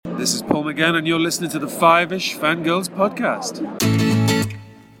This is Paul McGann, and you're listening to the Five-ish Fangirls podcast.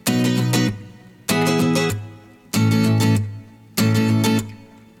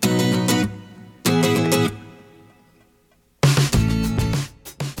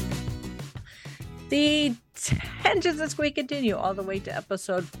 The tensions this week continue all the way to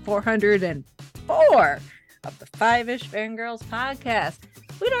episode 404 of the Five-ish Fangirls podcast.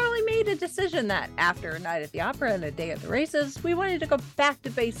 We'd already made a decision that after a night at the opera and a day at the races, we wanted to go back to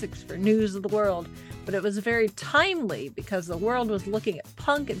basics for news of the world. But it was very timely because the world was looking at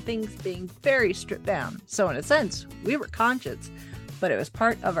punk and things being very stripped down. So in a sense, we were conscious, but it was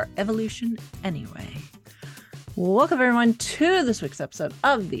part of our evolution anyway. Welcome everyone to this week's episode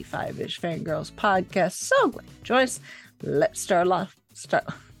of the Five-ish Fangirls podcast. So glad you joined us. Let's start off.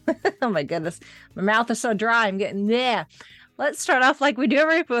 Oh my goodness, my mouth is so dry. I'm getting there. Let's start off like we do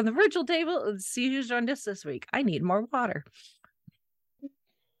every week with the virtual table and see who's joined us this week. I need more water.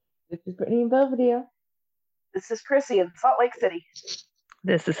 This is Brittany in Belvedere. This is Chrissy in Salt Lake City.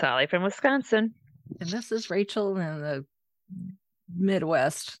 This is Holly from Wisconsin. And this is Rachel in the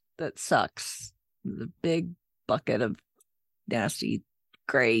Midwest that sucks. The big bucket of nasty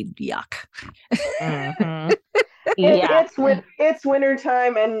gray yuck. Mm-hmm. Yeah. It's winter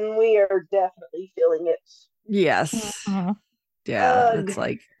time and we are definitely feeling it. Yes. Mm-hmm. Yeah, it's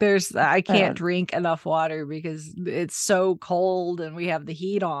like I can't drink enough water because it's so cold and we have the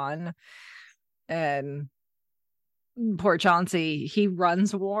heat on. And poor Chauncey, he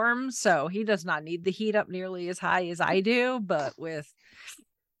runs warm, so he does not need the heat up nearly as high as I do. But with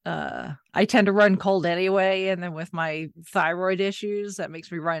I tend to run cold anyway, and then with my thyroid issues, that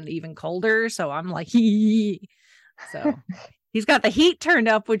makes me run even colder. So I'm like, so he's got the heat turned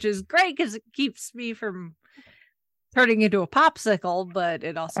up, which is great because it keeps me from turning into a popsicle, but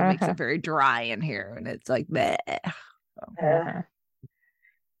it also makes it very dry in here, and it's like bleh. And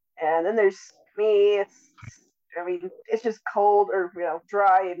then there's me. It's just cold or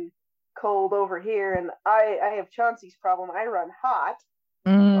dry and cold over here, and I have Chauncey's problem. I run hot,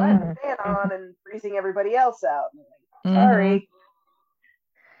 so I have the fan on and freezing everybody else out. Sorry.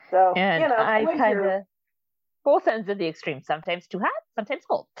 So And I kind of both ends of the extreme. Sometimes too hot, sometimes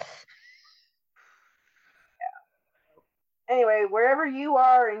cold. Anyway, wherever you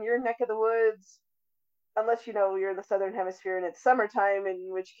are in your neck of the woods, unless you're in the southern hemisphere and it's summertime, in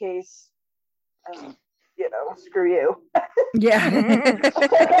which case, screw you. Yeah.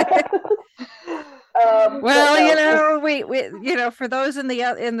 Well, we for those in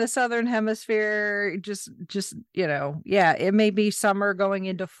the southern hemisphere, just it may be summer going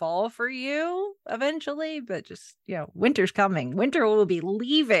into fall for you eventually, but just winter's coming. Winter will be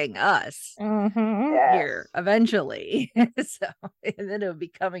leaving us here eventually, so and then it'll be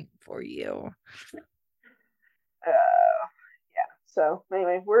coming for you. So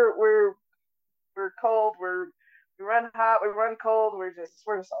anyway, we're cold. We run hot. We run cold. We're just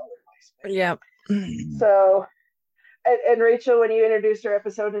all over the place. Yep. So, and Rachel, when you introduced our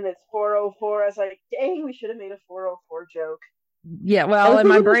episode and it's 404, I was like, dang, we should have made a 404 joke. Yeah, well, and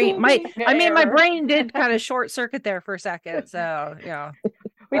my brain, my brain did kind of short circuit there for a second. So, I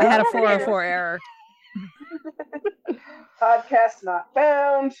had a 404 error. Podcast not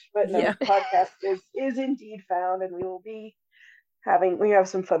found, but no, podcast is indeed found, and we have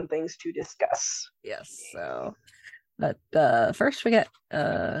some fun things to discuss. Yes. So, but first we got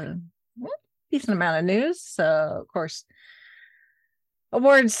decent amount of news. So, of course,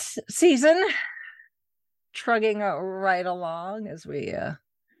 awards season trugging right along as we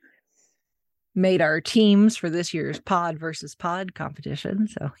made our teams for this year's pod versus pod competition.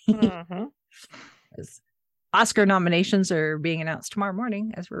 So, as Oscar nominations are being announced tomorrow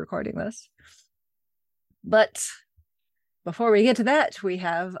morning as we're recording this. But before we get to that, we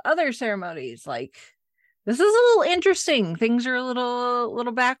have other ceremonies. Like, this is a little interesting. Things are a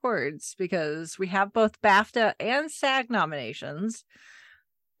little backwards because we have both BAFTA and SAG nominations,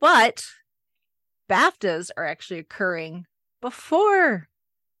 but BAFTAs are actually occurring before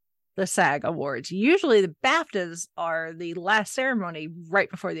the SAG Awards. Usually the BAFTAs are the last ceremony right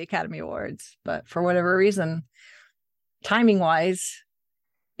before the Academy Awards, but for whatever reason, timing wise,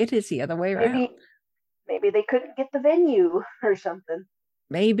 it is the other way around. Maybe they couldn't get the venue or something.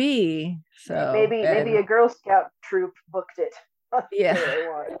 Maybe. So maybe a Girl Scout troop booked it. Yeah.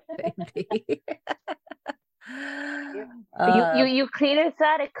 Maybe. You clean us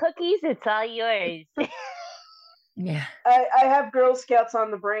out of cookies, it's all yours. Yeah. I have Girl Scouts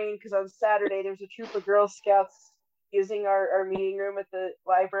on the brain because on Saturday there's a troop of Girl Scouts using our meeting room at the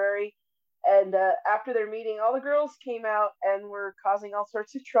library. And after their meeting, all the girls came out and were causing all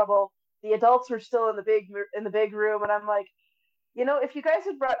sorts of trouble. The adults were still in the big room, and I'm like, if you guys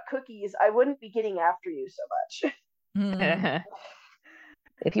had brought cookies, I wouldn't be getting after you so much. Mm.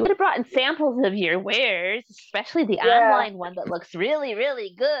 If you would have brought in samples of your wares, especially the Yeah. online one that looks really,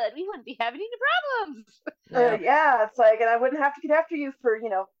 really good, we wouldn't be having any problems. Yeah, it's like, and I wouldn't have to get after you for,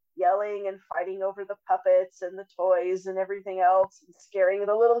 yelling and fighting over the puppets and the toys and everything else and scaring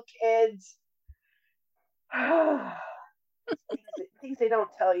the little kids. Things they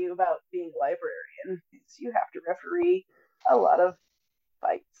don't tell you about being a librarian is you have to referee a lot of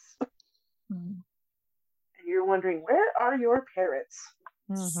fights. Mm. And you're wondering, where are your parents?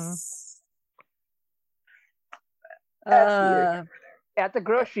 Mhm. That's weird. At the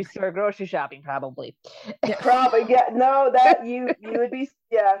grocery store, grocery shopping, probably. Probably, yeah. No, that you would be,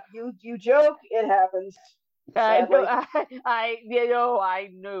 yeah. You joke, it happens. Sadly. I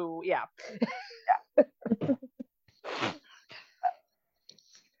knew, yeah.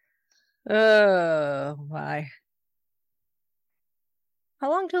 Oh my. How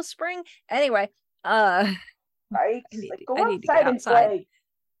long till spring? Anyway, Right? I need Like, to- go I need to get outside and outside. play.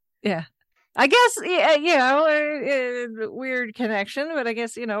 yeah. I guess, weird connection, but I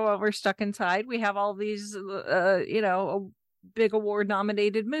guess, while we're stuck inside, we have all these, big award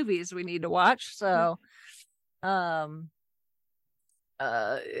nominated movies we need to watch. So, and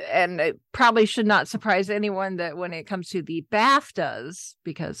it probably should not surprise anyone that when it comes to the BAFTAs,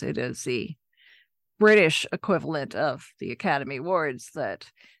 because it is the British equivalent of the Academy Awards, that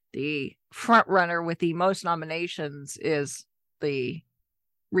the front runner with the most nominations is the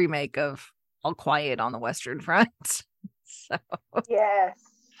remake of All Quiet on the Western Front. So, Yes.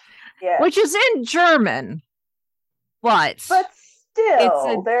 which is in German, but still, it's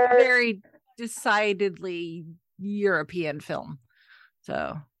a they're very decidedly European film.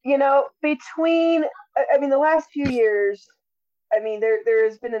 So, between the last few years, there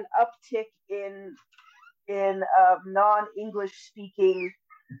has been an uptick in non-English speaking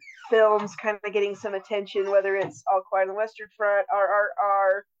films kind of getting some attention, whether it's All Quiet on the Western Front,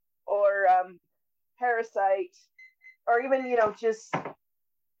 RRR, or Parasite, or even just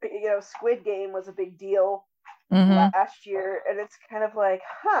Squid Game was a big deal last year, and it's kind of like,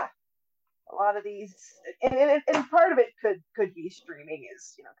 a lot of these, and part of it could be streaming,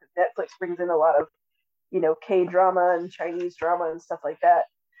 is because Netflix brings in a lot of K-drama and Chinese drama and stuff like that.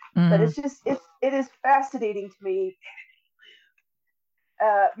 But it's just it is fascinating to me.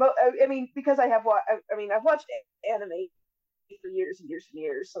 Because I've watched anime for years and years and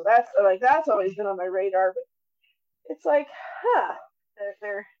years, so that's always been on my radar. But it's like,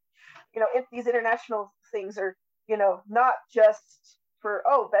 they're if these international things are not just for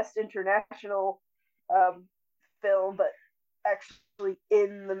best international film, but actually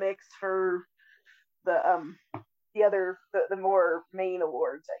in the mix for the more main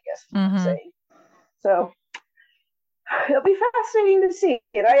awards, I guess I'm saying. So it'll be fascinating to see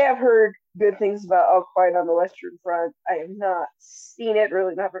it. I have heard good things about All Quiet on the Western Front. I have not seen it,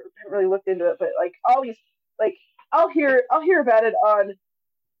 really, haven't really looked into it, but like all these, like I'll hear about it on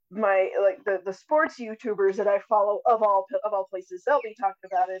my the sports YouTubers that I follow of all places. They'll be talking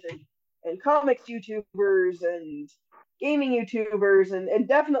about it, and comics YouTubers and gaming YouTubers, and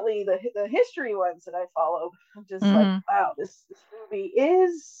definitely the history ones that I follow. I'm just like, wow, this movie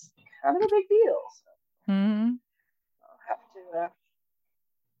is kind of a big deal. So I'll have to.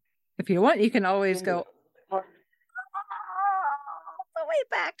 If you want, you can always go all the way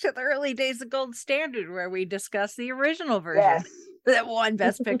back to the early days of Gold Standard, where we discuss the original version that won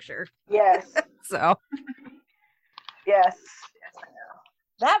Best Picture. Yes. So. Yes.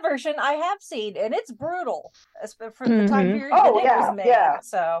 That version I have seen, and it's brutal for the time period that it was made. Yeah.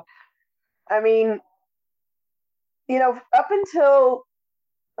 So, up until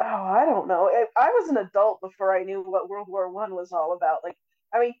I don't know, I was an adult before I knew what World War I was all about.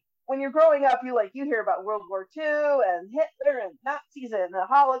 When you're growing up, you hear about World War II and Hitler and Nazis and the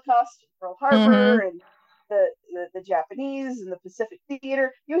Holocaust, Pearl Harbor, and the Japanese and the Pacific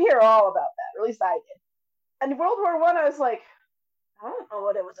Theater. You hear all about that, or at least I did. And World War I was like, I don't know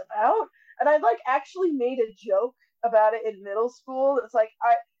what it was about. And I actually made a joke about it in middle school. It's like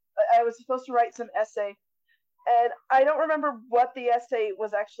I was supposed to write some essay, and I don't remember what the essay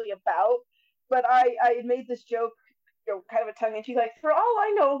was actually about, but I had made this joke, kind of a tongue in cheek, like, for all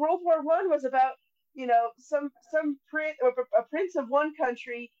I know, World War I was about some a prince of one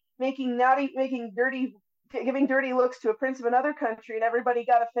country giving dirty looks to a prince of another country, and everybody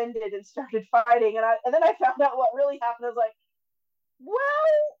got offended and started fighting. And then I found out what really happened. I was like,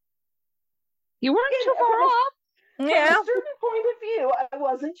 well, you weren't too far off. Yeah. From a certain point of view, I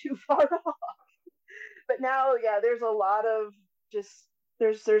wasn't too far off. But now, there's a lot of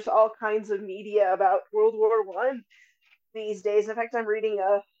there's all kinds of media about World War I. these days. In fact, I'm reading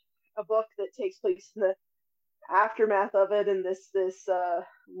a book that takes place in the aftermath of it, and this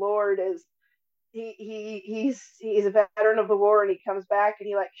lord is he's a veteran of the war, and he comes back and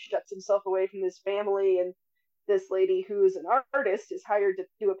he like shuts himself away from his family, and this lady who is an artist is hired to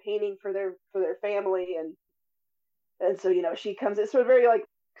do a painting for their family, and so she comes. It's sort of very like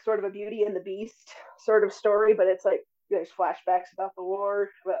sort of a Beauty and the Beast sort of story, but it's like there's flashbacks about the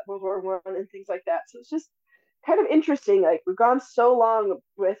war, about World War One, and things like that. So it's just kind of interesting. Like we've gone so long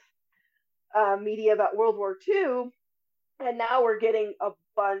with media about World War Two, and now we're getting a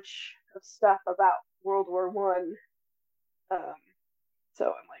bunch of stuff about World War One. So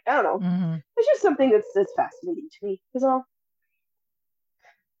I'm like, I don't know. Mm-hmm. It's just something that's fascinating to me, is all.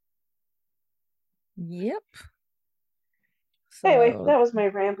 Yep. Anyway, that was my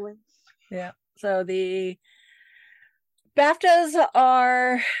ramblings. Yeah. So the BAFTAs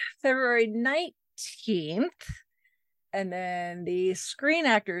are February 19th, and then the Screen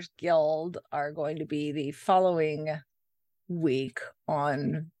Actors Guild are going to be the following week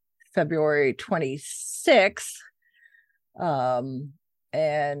on February 26th.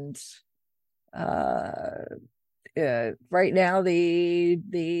 And right now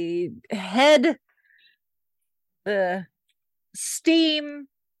the head steam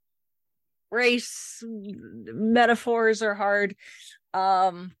race metaphors are hard.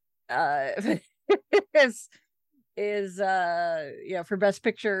 Is for Best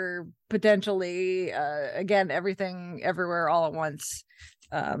Picture potentially again Everything Everywhere All at Once,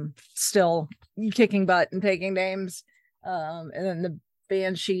 still kicking butt and taking names, and then the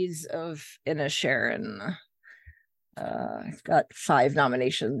Banshees of Inisherin got 5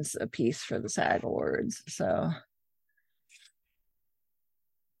 nominations apiece for the SAG Awards. So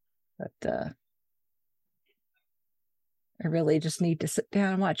but I really just need to sit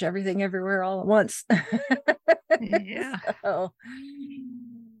down and watch Everything Everywhere All at Once. Yeah. So,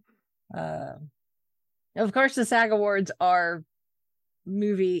 of course, the SAG Awards are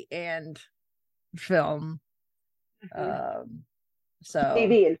movie and film. So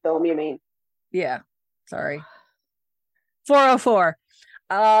TV and film, you mean? Yeah. Sorry. 404.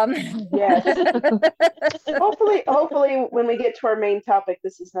 Yes. hopefully when we get to our main topic,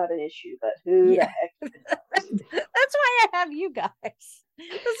 this is not an issue, but who the heck? That's why I have you guys.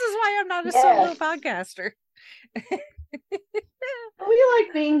 This is why I'm not a solo podcaster. We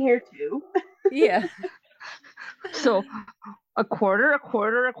like being here too. Yeah. So a quarter,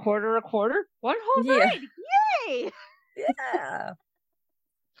 one whole night. Yay! Yeah.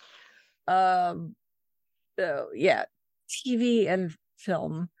 So yeah, TV and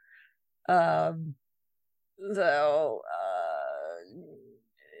film. The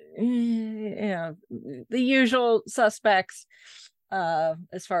usual suspects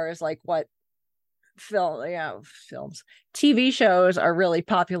as far as like what films. TV shows are really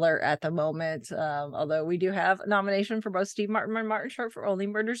popular at the moment, although we do have a nomination for both Steve Martin and Martin Short for Only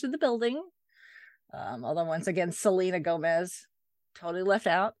Murders in the Building, although once again Selena Gomez totally left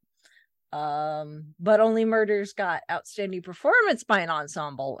out. But Only Murders got Outstanding Performance by an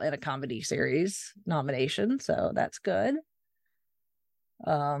Ensemble in a Comedy Series nomination, so that's good.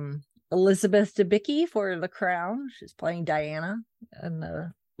 Elizabeth Debicki for The Crown. She's playing Diana in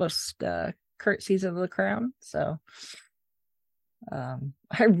the most current season of The Crown. So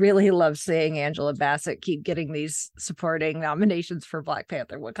I really love seeing Angela Bassett keep getting these supporting nominations for Black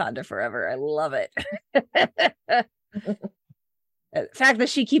Panther Wakanda Forever. I love it. The fact that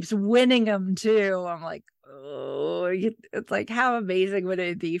she keeps winning them too, I'm like, oh, it's like, how amazing would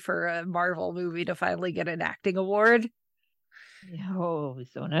it be for a Marvel movie to finally get an acting award? Oh,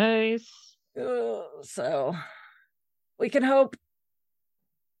 so nice. So we can hope.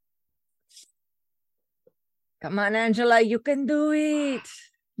 Come on, Angela, you can do it.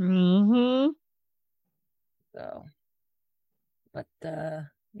 Mm-hmm. So, but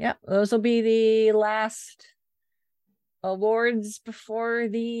yeah, those will be the last awards before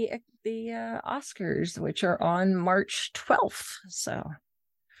the Oscars, which are on March 12th. So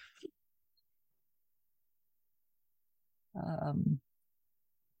and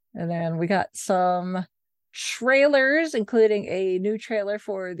then we got some trailers, including a new trailer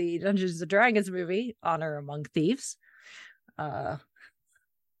for the Dungeons and Dragons movie, Honor Among Thieves,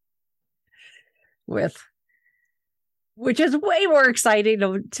 which is way more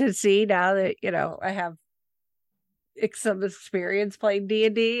exciting to see now that I have some experience playing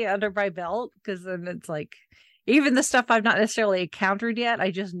D&D under my belt, because then it's like even the stuff I've not necessarily encountered yet,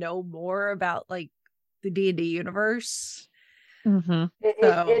 I just know more about like the D&D universe. Mm-hmm. It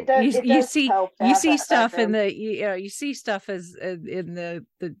does. It you does see help to you have see that stuff in background. the you see stuff as in the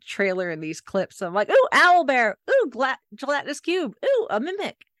trailer in these clips. I'm like, ooh, owl bear, ooh, gelatinous cube, ooh, a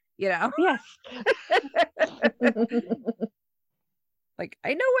mimic. Yes. Like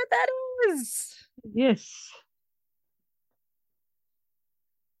I know what that is. Yes.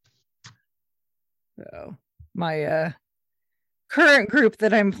 So my current group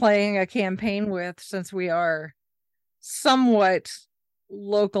that I'm playing a campaign with, since we are somewhat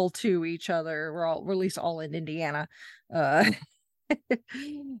local to each other, we're at least all in Indiana. Uh,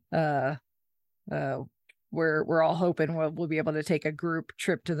 uh, uh, we're all hoping we'll be able to take a group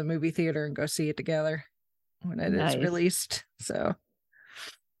trip to the movie theater and go see it together when it is Nice. released. So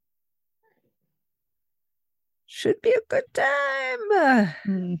should be a good time.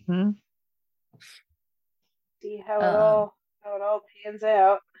 Mm-hmm. See how it all pans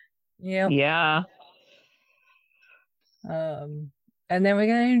out. Yeah. Yeah. And then we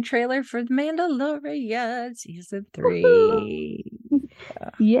got a new trailer for The Mandalorian season 3.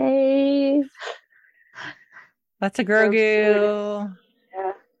 Yay. That's a So Grogu.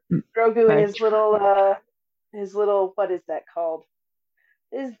 Yeah, Grogu and Right. his little what is that called?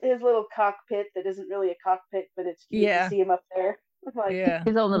 His little cockpit that isn't really a cockpit, but it's cute Yeah. to see him up there. Like, Yeah.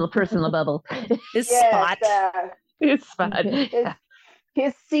 His own little personal bubble. His yes, spot. It's fun.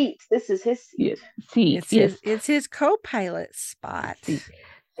 His seat. This is his seat. Yes. See, It's his co-pilot spot. See.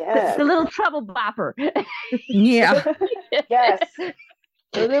 Yes. The little trouble bopper. Yeah. Yes.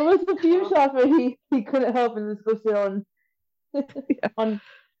 So there was a few shots where he couldn't help and just go sit on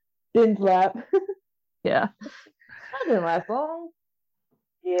Din's lap. Yeah. That didn't last long.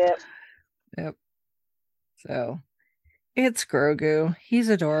 Yep. So it's Grogu. He's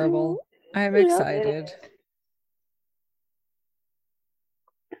adorable. I'm excited.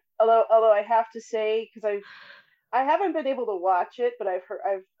 Although I have to say, because I haven't been able to watch it, but I've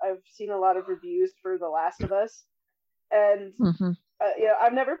seen a lot of reviews for The Last of Us, and Mm-hmm.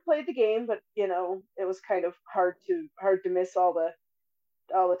 I've never played the game, but it was kind of hard to miss all the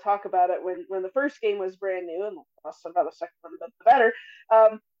talk about it when the first game was brand new, and also about the second one, but the better.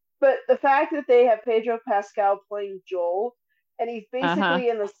 But the fact that they have Pedro Pascal playing Joel, and he's basically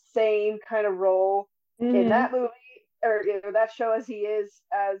in the same kind of role in that movie or that show as he is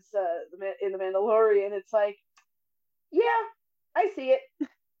as in The Mandalorian. It's like, yeah, I see it.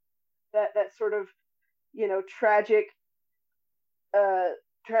 that sort of tragic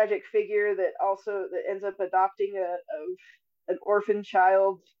figure that ends up adopting an orphan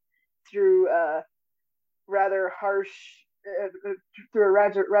child through rather harsh through a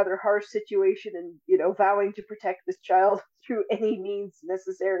rather harsh situation, and vowing to protect this child through any means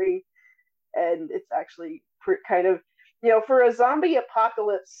necessary. And it's actually kind of for a zombie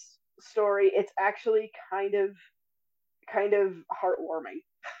apocalypse story, it's actually kind of heartwarming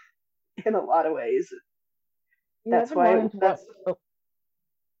in a lot of ways. That's why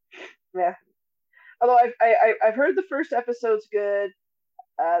yeah. Although I've heard the first episode's good.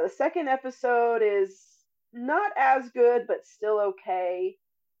 The second episode is not as good, but still okay.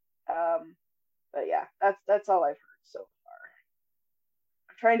 But yeah, that's all I've heard so far.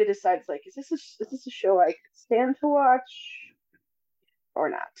 I'm trying to decide. It's like, is this a show I could stand to watch or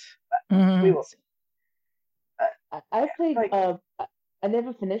not? But we will see. I played. I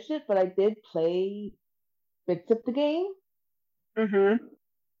never finished it, but I did play bits of the game. Mm-hmm.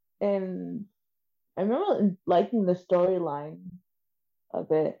 And I remember liking the storyline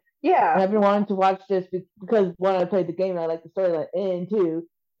of it. Yeah. And I've been wanting to watch this because one, I played the game and I like the storyline, and two,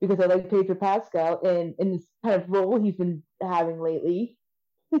 because I like Pedro Pascal and in this kind of role he's been having lately.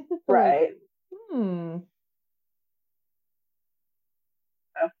 Right.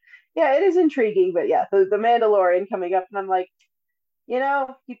 Yeah, it is intriguing, but yeah, the Mandalorian coming up, and I'm like,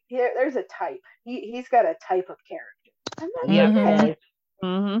 there's a type. He's got a type of character. Yeah.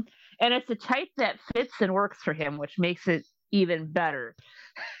 Mm-hmm. And it's a type that fits and works for him, which makes it even better.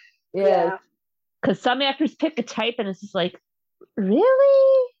 Yeah. Because some actors pick a type and it's just like,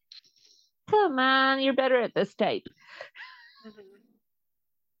 really? Come on, you're better at this type. Mm-hmm.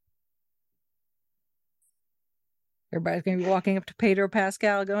 Everybody's going to be walking up to Pedro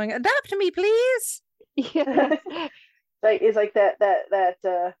Pascal going, adopt me, please. Yeah. It's like that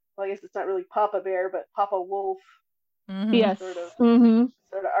well, I guess it's not really Papa Bear, but Papa Wolf. Mm-hmm. Yes. Sort of Mm-hmm.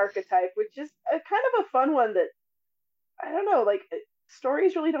 archetype, which is kind of a fun one that, I don't know, like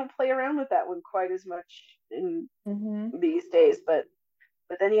stories really don't play around with that one quite as much in these days, but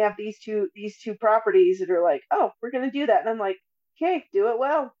then you have these two properties that are like, oh, we're going to do that. And I'm like, okay, do it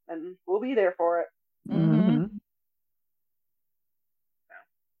well, and we'll be there for it. Mm-hmm.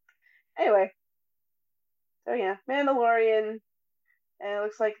 Anyway, so yeah, Mandalorian, And it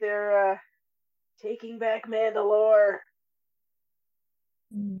looks like they're taking back Mandalore.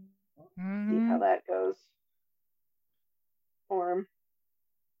 See how that goes for 'em.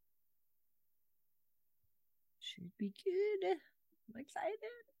 Should be good. I'm excited.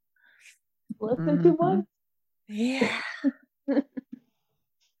 Less than 2 months. Yeah.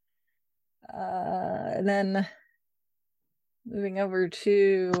 And then moving over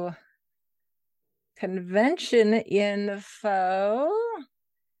to convention info.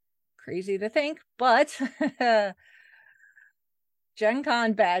 Crazy to think, but Gen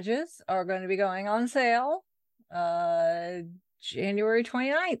Con badges are going to be going on sale January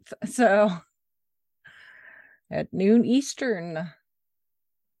 29th. So at noon Eastern.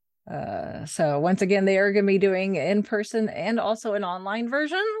 So once again, they are going to be doing in person and also an online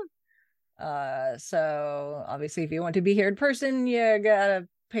version. So obviously if you want to be here in person, you gotta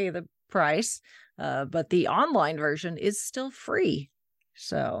pay the price. But the online version is still free.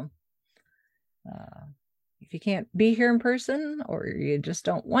 So if you can't be here in person or you just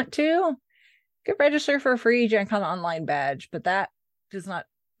don't want to, you can register for a free Gen Con online badge, but that does not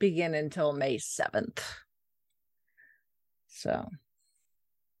begin until May 7th. So,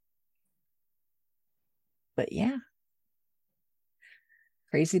 but yeah,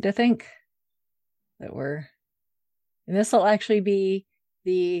 crazy to think that and this will actually be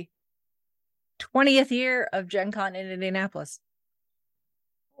the 20th year of Gen Con in Indianapolis.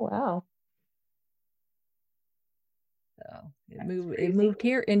 Wow. So it moved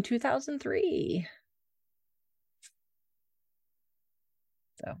here in 2003.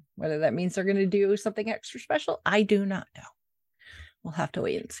 So whether that means they're going to do something extra special, I do not know. We'll have to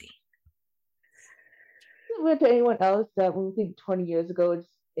wait and see. Is to anyone else that when we think 20 years ago, it's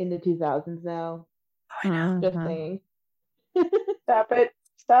in the 2000s now? I know. Just saying. Stop it.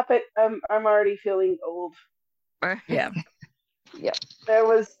 I'm already feeling old. Yeah. Yeah. There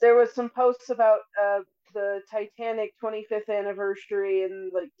was some posts about the Titanic 25th anniversary,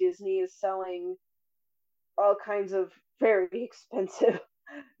 and like Disney is selling all kinds of very expensive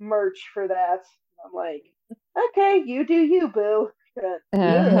merch for that. I'm like, okay, you do you, boo.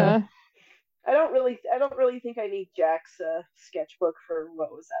 Uh-huh. I don't really think I need Jack's sketchbook for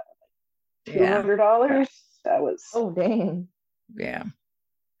what was that? Like $200? That was dang. Yeah.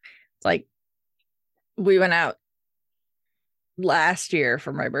 It's like we went out last year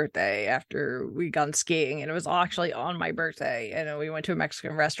for my birthday after we gone skiing, and it was actually on my birthday, and we went to a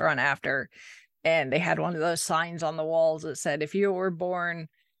Mexican restaurant after, and they had one of those signs on the walls that said, if you were born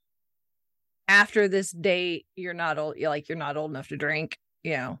after this date, you're not old enough to drink,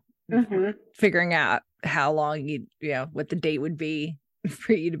 figuring out how long what the date would be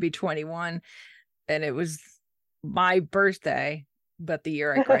for you to be 21. And it was my birthday, but the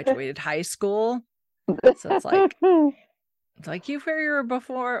year I graduated high school. So it's like you were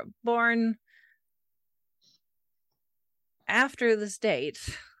born after this date,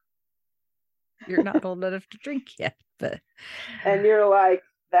 you're not old enough to drink yet. And you're like,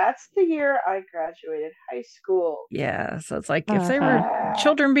 that's the year I graduated high school. Yeah, so it's like if they were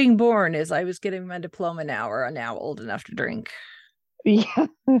children being born as I was getting my diploma now, or are now old enough to drink. Yeah.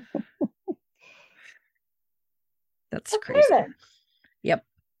 That's crazy. Yep.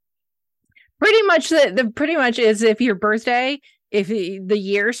 Pretty much pretty much is if your birthday, if the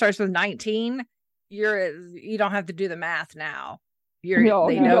year starts with 19, you don't have to do the math now. They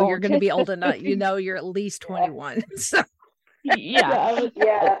know you're going to be old enough. You're at least 21. So yeah.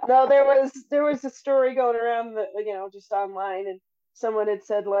 No, there was a story going around that just online, and someone had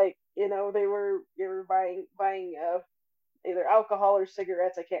said like they were buying either alcohol or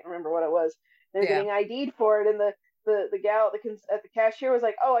cigarettes. I can't remember what it was. They're getting ID'd for it, and the gal at the cashier was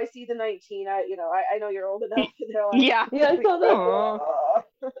like, "Oh, I see the 19. I know you're old enough." And they're like, yeah, I saw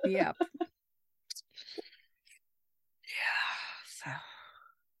that. Yeah. So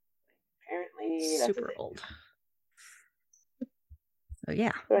apparently super old. So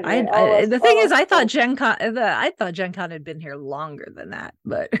yeah, anyway, the thing is, I thought Gen Con had been here longer than that,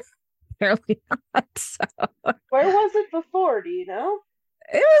 but apparently not. So where was it before? Do you know?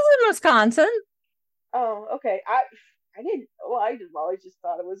 It was in Wisconsin. Oh, okay. I didn't. Well, I always just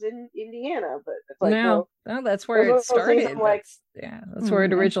thought it was in Indiana, but it's like no, that's where it started. That's where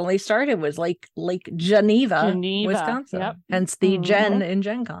it originally started. Was Lake Geneva, Wisconsin. Yep. Hence the Gen in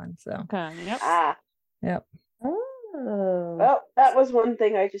Gen Con. So Okay. Yep. Yep. Oh. Well, that was one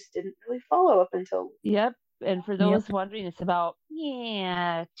thing I just didn't really follow up until. Yep. And for those wondering, it's about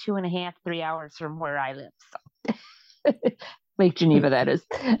 2.5, 3 hours from where I live. So Lake Geneva, that is.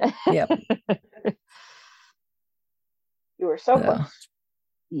 Yep. You were so close.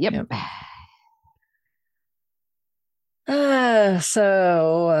 Yep.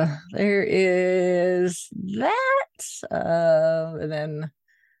 So there is that. And then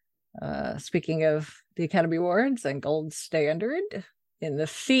speaking of the Academy Awards and Gold Standard in the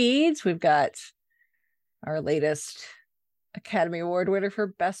feeds, we've got our latest Academy Award winner for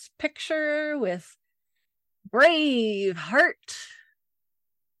Best Picture with Braveheart.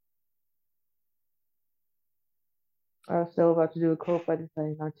 I was still about to do a quote, but I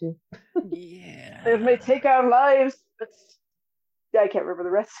decided not to. Yeah. It may take our lives, but I can't remember the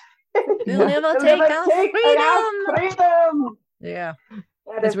rest. They'll never take our freedom. Yeah.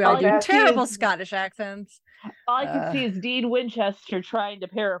 Because we all do terrible Scottish accents. All I can see is Dean Winchester trying to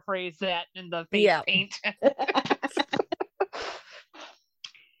paraphrase that in the face paint.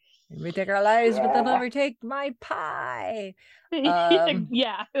 We take our lives, but they'll never take my pie.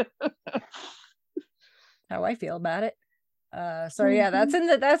 Yeah. How I feel about it. So yeah, that's in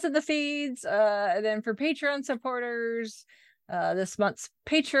the feeds. And then for Patreon supporters, this month's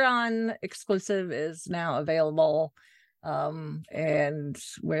Patreon exclusive is now available. And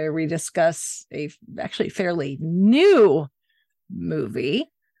where we discuss a actually fairly new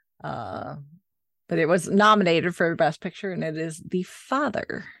movie. But it was nominated for Best Picture, and it is The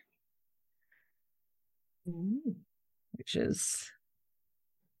Father. Which is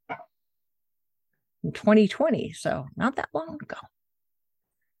in 2020, so not that long ago.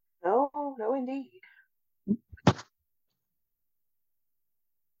 No, indeed.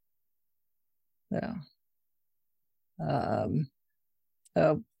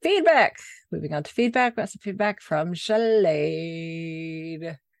 So feedback. Moving on to feedback. Got some feedback from Shalade.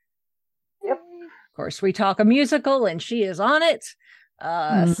 Yep. Of course, we talk a musical, and she is on it.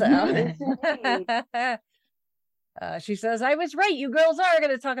 She says, I was right. You girls are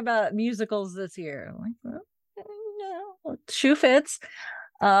going to talk about musicals this year. I'm like, well, no, shoe fits.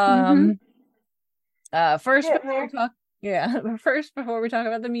 First, before we talk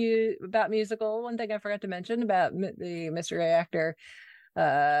about about musical, one thing I forgot to mention about the mystery actor,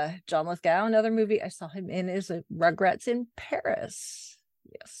 John Lithgow. Another movie I saw him in is Rugrats in Paris.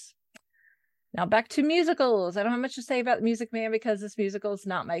 Yes. Now back to musicals. I don't have much to say about The Music Man because this musical is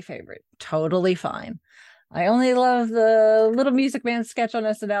not my favorite. Totally fine. I only love the Little Music Man sketch on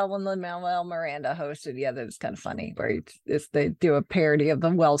SNL when Lin-Manuel Miranda hosted. Yeah, that's kind of funny. Where they do a parody of the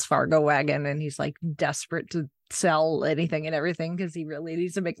Wells Fargo wagon, and he's like desperate to sell anything and everything because he really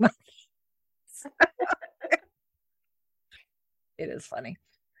needs to make money. It is funny.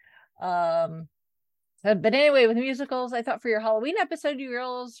 But anyway, with musicals, I thought for your Halloween episode, you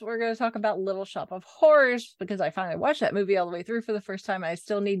girls, we're going to talk about Little Shop of Horrors because I finally watched that movie all the way through for the first time. I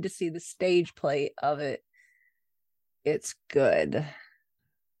still need to see the stage play of it. It's good.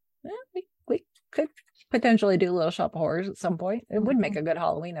 We could potentially do Little Shop of Horrors at some point. It would make a good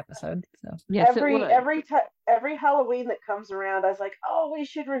Halloween episode. So yes, every Halloween that comes around, I was like, oh, we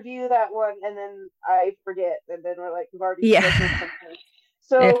should review that one, and then I forget, and then we're like, we've already scheduled something.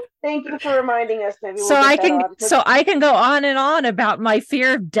 So thank you for reminding us. Maybe I can go on and on about my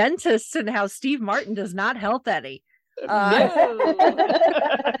fear of dentists and how Steve Martin does not help Eddie. Yeah,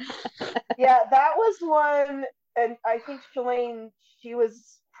 that was one, and I think Shalane, she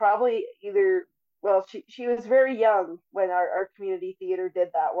was probably she was very young when our community theater did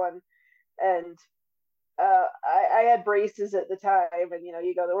that one, and I had braces at the time, and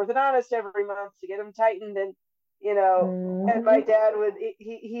you go to the orthodontist every month to get them tightened, and and my dad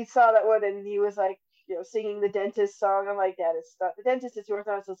he saw that one, and he was like, singing the dentist song. I'm like, Dad, it's not the dentist, it's your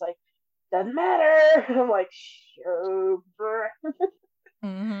orthodontist. It's like, doesn't matter. I'm like, sure.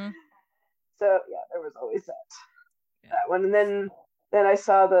 So yeah, there was always that one, and then I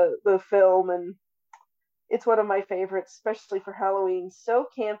saw the film, and it's one of my favorites, especially for Halloween. So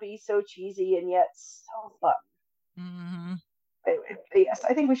campy, so cheesy, and yet so fun. Anyway, yes,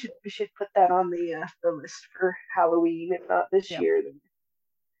 I think we should put that on the list for Halloween. If not this year, then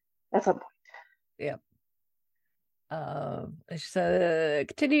at some point. Yep. So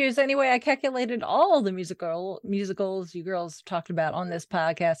continues anyway. I calculated all the musicals you girls talked about on this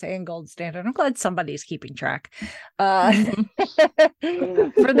podcast and Gold Standard. I'm glad somebody's keeping track. For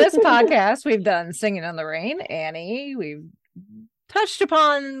this podcast, we've done Singing in the Rain, Annie. We've touched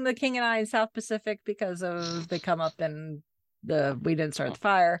upon The King and I in South Pacific because of they come up in We Didn't Start the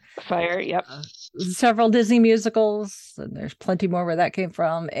Fire. Yep. Several Disney musicals, and there's plenty more where that came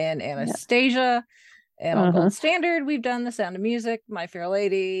from, and Anastasia. And on Gold Standard, we've done The Sound of Music, My Fair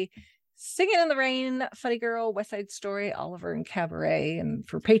Lady, Singing in the Rain, Funny Girl, West Side Story, Oliver and Cabaret. And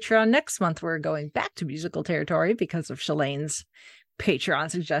for Patreon next month, we're going back to musical territory because of Shalane's Patreon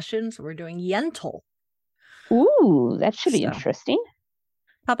suggestions. We're doing Yentl. Ooh, that should be interesting.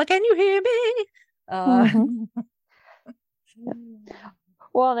 Papa, can you hear me?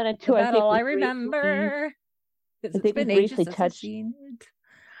 Well, then too, That's I think all I we briefly- remember. Because I it's think we been ages briefly since I've touched- seen it.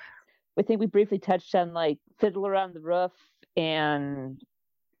 I think we briefly touched on like Fiddler on the Roof and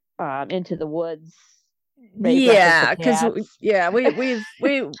Into the Woods. Yeah, because Cats. we've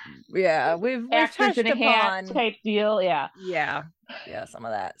Actors touched in a hat upon type deal. Yeah. some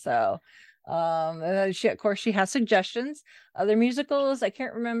of that. So and then of course she has suggestions. Other musicals I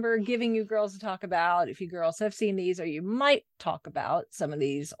can't remember giving you girls to talk about. If you girls have seen these, or you might talk about some of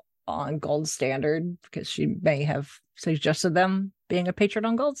these on Gold Standard, because she may have suggested them being a patron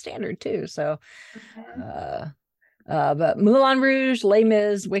on Gold Standard too. So but Moulin Rouge, Les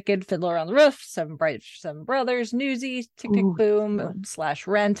Mis, Wicked, Fiddler on the Roof, Seven Brothers, Newsies, Tick Tick Boom /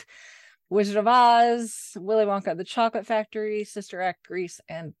 Rent, Wizard of Oz, Willy Wonka and the Chocolate Factory, Sister Act, Grease,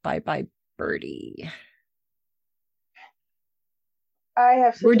 and Bye Bye Birdie. I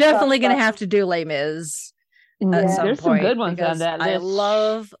have. We're definitely going to have to do Les Mis at some There's point, some good ones on that list. I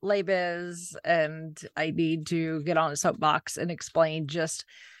love Les Mis, and I need to get on a soapbox and explain just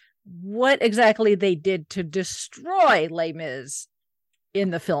what exactly they did to destroy Les Mis in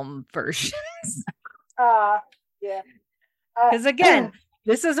the film versions. Yeah. Because again,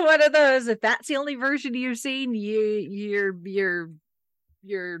 this is one of those. If that's the only version you've seen, you're doing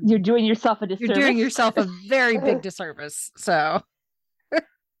yourself a disservice. You're doing yourself a very big disservice. So.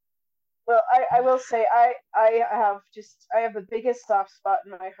 Well, I will say I have the biggest soft spot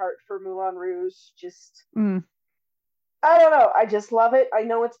in my heart for Moulin Rouge. Just I don't know. I just love it. I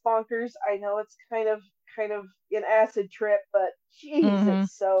know it's bonkers. I know it's kind of an acid trip, but geez,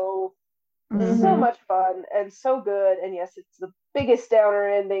 it's so much fun and so good. And yes, it's the biggest downer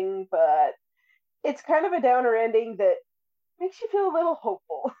ending, but it's kind of a downer ending that makes you feel a little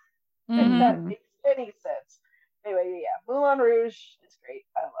hopeful. If that makes any sense. Anyway, yeah, Moulin Rouge is great.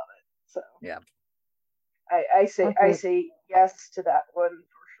 I love it. So yeah, I say yes to that one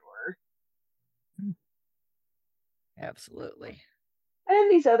for sure. Absolutely.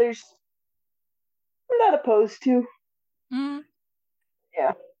 And these others, we're not opposed to.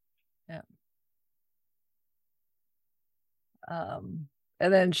 Yeah. And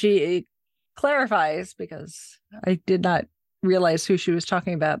then she clarifies, because I did not realize who she was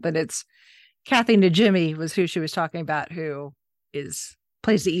talking about, but it's Kathy Najimy was who she was talking about, who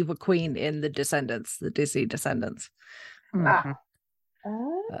plays the evil queen in the Disney Descendants.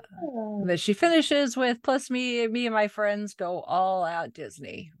 That she finishes with, plus me and my friends go all out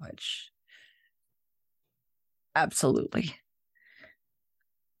Disney, which absolutely,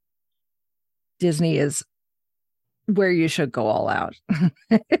 Disney is where you should go all out.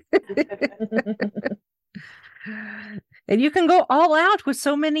 And you can go all out with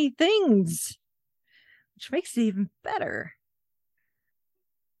so many things, which makes it even better.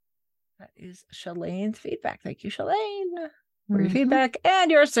 That is Shalane's feedback. Thank you, Shalane, for your feedback and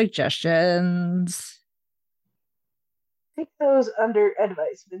your suggestions. Take those under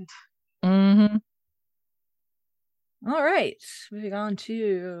advisement. All right, moving on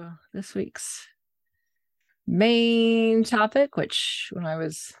to this week's main topic, which when I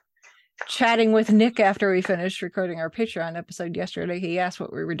was chatting with Nick after we finished recording our Patreon episode yesterday, he asked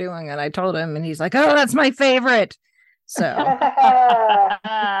what we were doing, and I told him, and he's like, "Oh, that's my favorite." So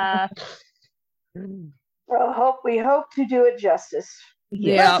well, we hope to do it justice.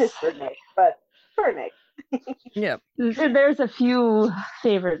 Yeah. Not just for Nick, but for Nick. Yep. There's a few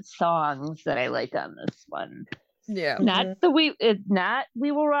favorite songs that I like on this one. Yeah. Not We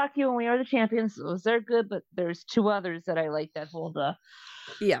Will Rock You and We Are the Champions. Those are good, but there's two others that I like that hold a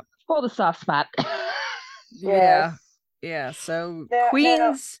soft spot. Yeah. Yeah. So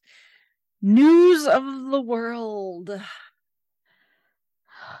Queen's News of the World.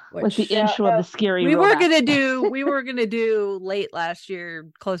 With the intro of the scary we robot. we were gonna do late last year,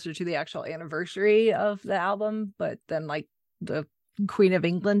 closer to the actual anniversary of the album, but then like the Queen of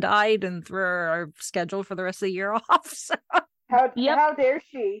England died and threw our schedule for the rest of the year off. So. How dare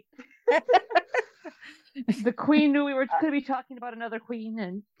she? The Queen knew we were going to be talking about another queen,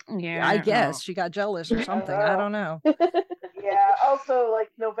 and I guess she got jealous or something. I don't know. Yeah. Also, like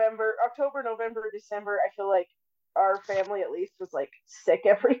October, November, December, I feel like our family at least was like sick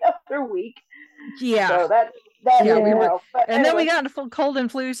every other week. Yeah. So that we were, but and then we got into cold and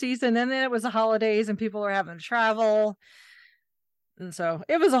flu season, and then it was the holidays, and people were having to travel, and so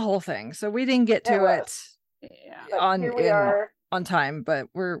it was a whole thing. So we didn't get to it on time, but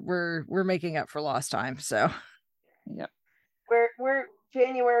we're making up for lost time. So yeah, we're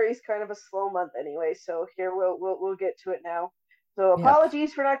January's kind of a slow month anyway. So here we'll get to it now. So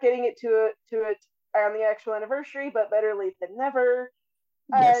apologies for not getting it to it on the actual anniversary, but better late than never.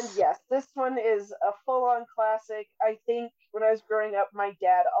 And Yes. yes, this one is a full-on classic. I think when I was growing up, my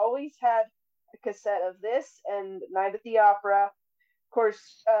dad always had a cassette of this and Night at the Opera. Of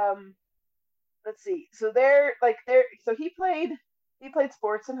course, let's see. So so he played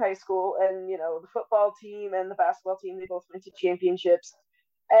sports in high school, and the football team and the basketball team, they both went to championships.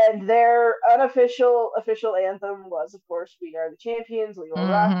 And their unofficial official anthem was, of course, "We Are the Champions, We Will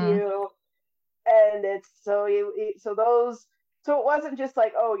Rock Mm-hmm. You." And it's so those so it wasn't just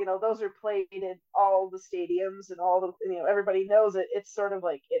like, oh, those are played in all the stadiums and all the, everybody knows it. It's sort of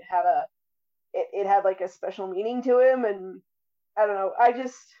like it had like a special meaning to him. And I don't know,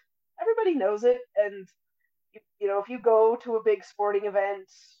 everybody knows it. And if you go to a big sporting event,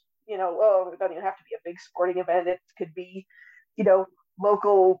 it doesn't even have to be a big sporting event. It could be,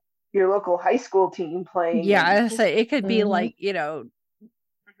 local your local high school team playing. Yeah, I And say it could be Mhm. like, Mhm.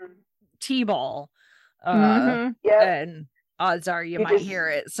 T-ball. Mhm. Yeah. And odds are you You might just- hear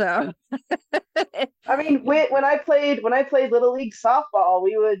it. So I mean, when I played Little League softball,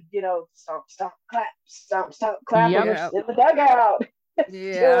 we would, stomp, stomp, clap Yep. in the dugout.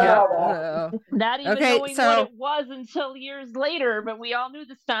 yeah. all So, Not even Okay, knowing so- what it was until years later, but we all knew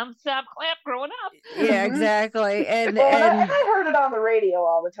the stomp, stomp, clap growing up. yeah, Mhm. exactly. And Well, and and I heard it on the radio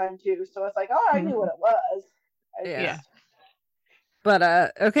all the time too, so it's like, oh, I knew what it was. I Yeah. just-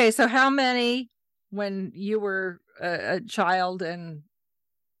 but okay, so how many when you were a child and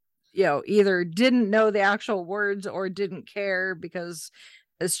either didn't know the actual words or didn't care, because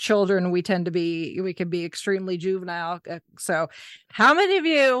as children we can be extremely juvenile. So how many of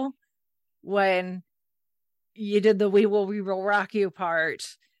you, when you did the we will rock you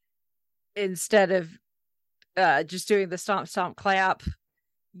part, instead of just doing the stomp stomp clap,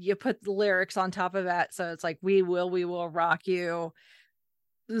 you put the lyrics on top of that, so it's like we will rock you,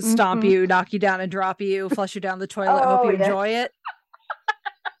 stomp Mhm. you, knock you down and drop you, flush you down the toilet, Oh, hope you yeah. enjoy it.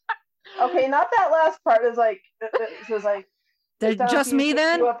 Okay, not that last part. It was like stomp Just you, me pick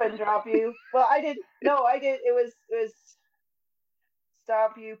then? you up and drop you. Well, I did. No, I did. It was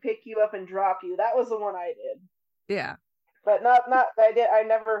stomp you, pick you up, and drop you. That was the one I did. Yeah. But not I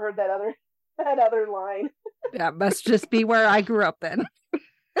never heard that other line. Yeah, must just be where I grew up then.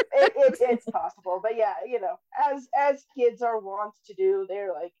 It's possible, but yeah, as kids are wont to do,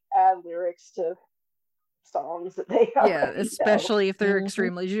 they're like add lyrics to songs that they Yeah, already know. especially if they're Mhm.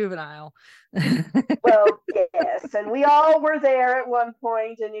 extremely juvenile. Well, yes, and we all were there at one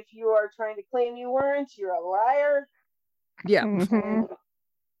point, and if you are trying to claim you weren't, you're a liar. Yeah. Mhm.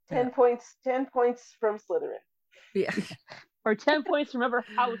 10 points from Slytherin. Yeah. Or 10 points from whatever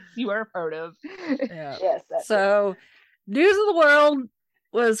house you are part of. Yeah. Yes, that's it. So, News of the World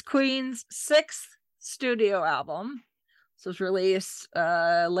was Queen's 6th studio album. This was released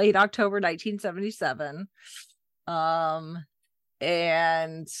late October 1977. And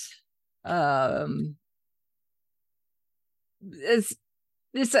it's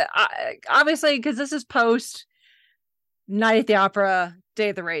obviously, because this is post Night at the Opera, Day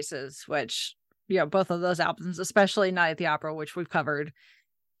of the Races, which both of those albums, especially Night at the Opera, which we've covered,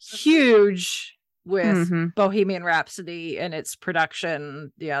 huge with Mhm. Bohemian Rhapsody and its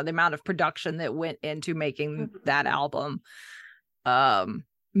production, the amount of production that went into making that album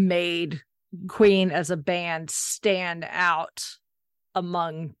made Queen as a band stand out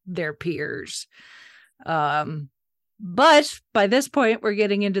among their peers. But by this point, we're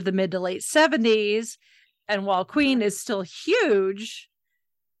getting into the mid to late 70s. And while Queen is still huge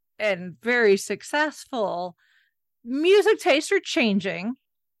and very successful, music tastes are changing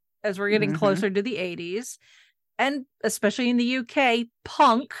as we're getting Mhm. closer to the 80s. And especially in the UK,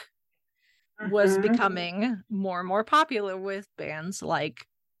 punk was Mhm. becoming more and more popular with bands like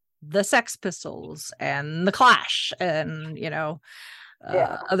the Sex Pistols and the Clash and, Yeah.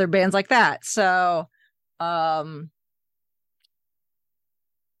 other bands like that. So,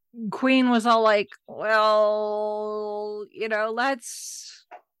 Queen was all like, well, let's,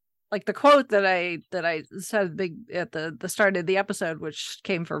 like the quote that I said at the start of the episode, which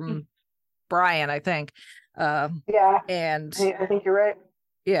came from Brian, I think. Yeah, And I think you're right.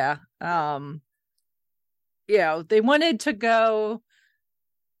 yeah, they wanted to go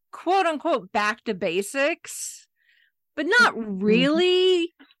quote unquote back to basics, but not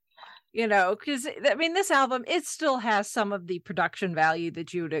really. Because I mean, this album, it still has some of the production value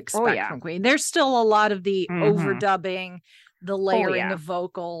that you would expect yeah. from Queen. There's still a lot of the Mhm. overdubbing, the layering yeah. of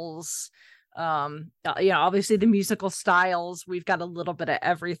vocals. Obviously the musical styles. We've got a little bit of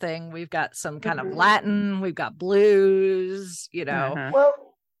everything. We've got some kind of Mhm. Latin. We've got blues. Mhm. Well,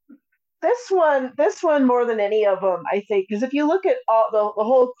 this one more than any of them, I think, because if you look at all the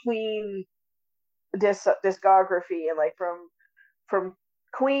whole Queen discography, and like from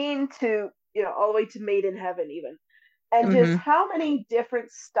Queen to, all the way to Made in Heaven even. And just how many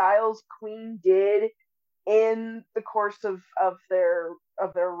different styles Queen did in the course of their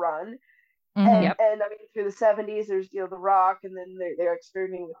run. And I mean, through the 70s, there's, the rock, and then they're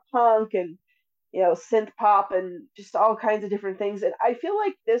experimenting with punk and, synth pop and just all kinds of different things. And I feel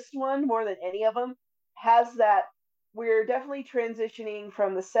like this one, more than any of them, has that. We're definitely transitioning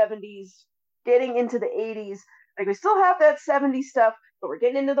from the 70s, getting into the 80s. Like, we still have that 70s stuff, but we're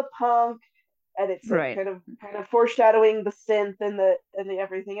getting into the punk, and it's like kind of foreshadowing the synth and the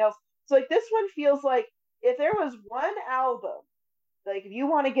everything else. So like, this one feels like, if there was one album, like, if you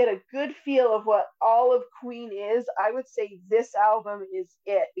want to get a good feel of what all of Queen is, I would say this album is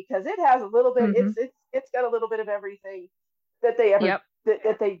it, because it has a little bit. It's got a little bit of everything that they ever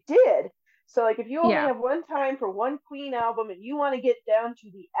that they did. So like, if you only have one time for one Queen album, and you want to get down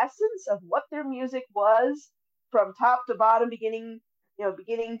to the essence of what their music was from top to bottom, beginning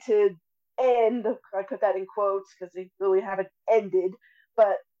to end, I put that in quotes because they really haven't ended,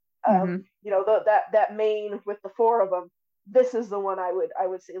 but that main with the four of them, this is the one I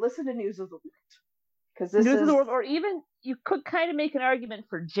would say listen to News of the World, because this is the world. Or even you could kind of make an argument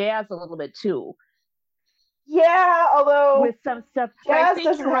for jazz a little bit too. Yeah, although with some stuff, jazz I think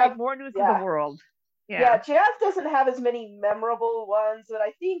doesn't you're right. have More News of the World. Yeah, jazz doesn't have as many memorable ones, but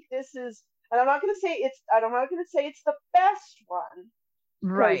I think this is, and I'm not going to say it's the best one,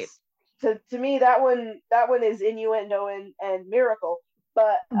 right? To me, that one is Innuendo and Miracle,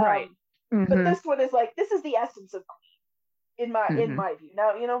 but but this one is like, this is the essence of Queen in my view.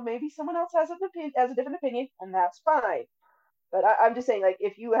 Now, maybe someone else has a different opinion, and that's fine. But I'm just saying, like,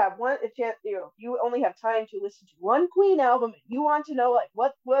 if you have you only have time to listen to one Queen album, you want to know, like,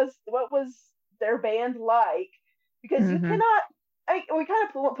 what was their band like, because you cannot. We kind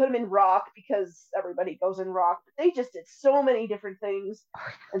of put them in rock because everybody goes in rock, but they just did so many different things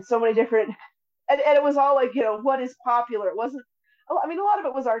and so many different, and it was all like, what is popular. It wasn't. I mean, a lot of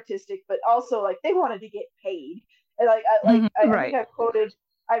it was artistic, but also like, they wanted to get paid, and I think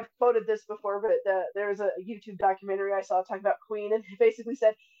I've quoted this before, but there was a YouTube documentary I saw talking about Queen, and it basically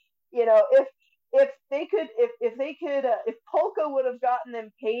said, if polka would have gotten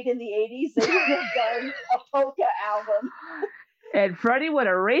them paid in the 80s, they would have done a polka album. And Freddie would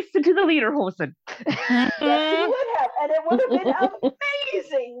have raced into the Lederhosen. Yes, he would have, and it would have been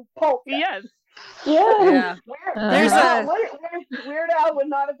amazing polka. Yes. Yeah. Weird Al would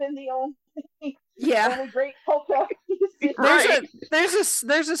not have been the only great polka.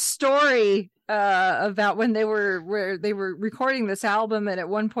 There's a story about when they were recording this album, and at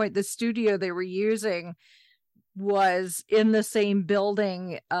one point the studio they were using was in the same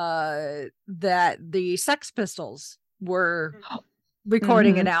building that the Sex Pistols were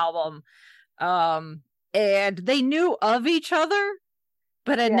recording an album, and they knew of each other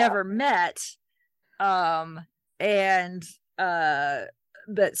but had never met, but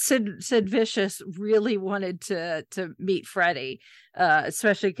Sid Vicious really wanted to meet Freddie,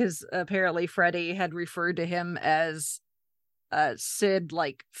 especially because apparently Freddie had referred to him as Sid,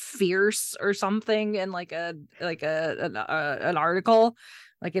 like, fierce or something in an article,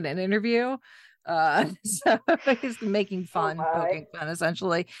 like in an interview. So he's making fun, poking fun,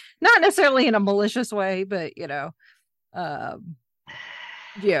 essentially, not necessarily in a malicious way, but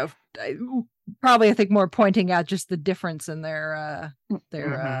probably I think more pointing out just the difference in their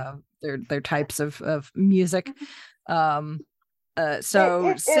types of music. So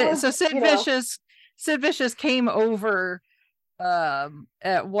Sid Vicious came over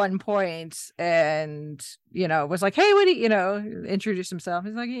at one point and was like, hey, what do you introduce himself.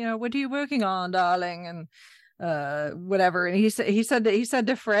 He's like, what are you working on, darling, and whatever. And he said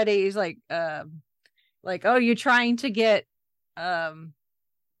to Freddie, he's like, oh, you're trying to get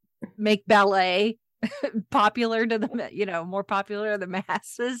make ballet popular to the more popular to the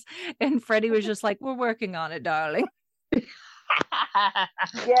masses. And Freddie was just like, we're working on it, darling.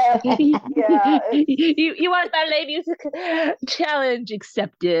 Yeah. You want ballet music? Challenge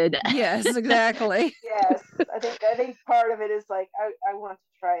accepted. Yes, exactly. Yes, I think part of it is like, I want to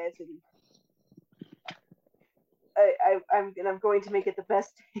try it, and I'm going to make it the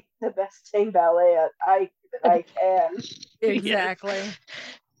best thing ballet I can. Exactly.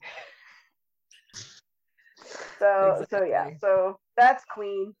 So that's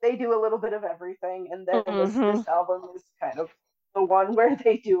Queen. They do a little bit of everything, and then this album is kind of the one where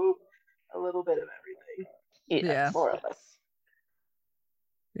they do a little bit of everything. Yeah, more or less.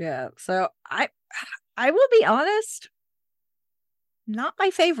 Yeah. So I will be honest, not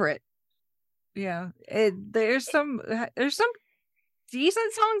my favorite. Yeah, there's some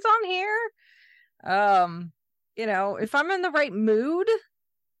decent songs on here. If I'm in the right mood,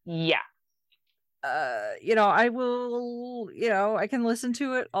 Yeah. I will, I can listen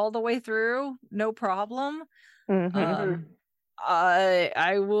to it all the way through, no problem. Mm-hmm.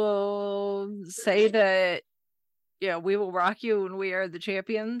 I will say that, We Will Rock You and We Are the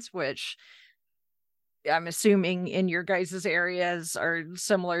Champions, which I'm assuming in your guys' areas are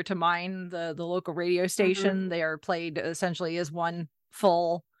similar to mine, the local radio station. They are played essentially as one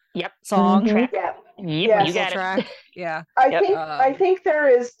full song. Track. Yeah. Yep, you got track. it. Yeah. I think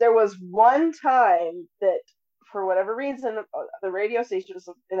there was one time that, for whatever reason, the radio station was,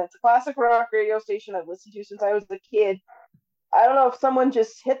 and it's a classic rock radio station I've listened to since I was a kid. I don't know if someone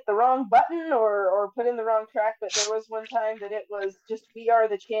just hit the wrong button or put in the wrong track, but there was one time that it was just "We Are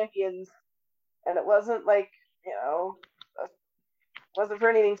the Champions," and it wasn't like, wasn't for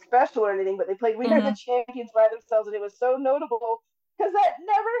anything special or anything, but they played "We Are the Champions" by themselves, and it was so notable because that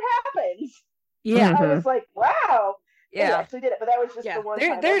never happens. Yeah. I was like, wow. Yeah, they actually did it, but that was just the one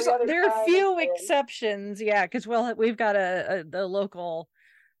time. There are few exceptions, because we've got the local,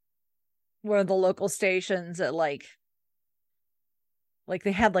 one of the local stations that like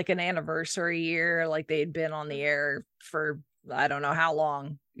they had like an anniversary year, like they'd been on the air for I don't know how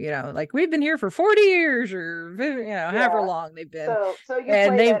long, like we've been here for 40 years or however long they've been. So you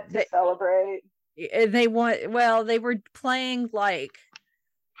play that to celebrate. And they were playing like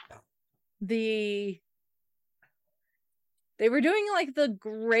they were doing like the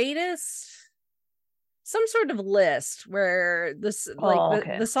greatest, some sort of list where this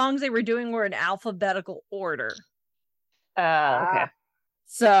the songs they were doing were in alphabetical order. Okay.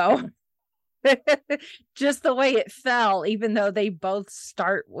 So just the way it fell, even though they both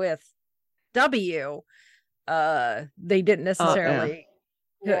start with W, they didn't necessarily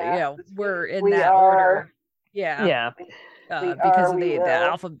were in that order. Yeah. Because of the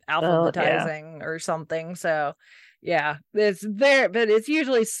alphabetizing or something. So it's there, but it's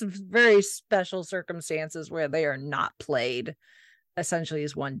usually some very special circumstances where they are not played essentially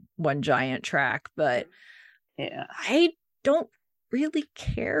as one giant track. But I don't really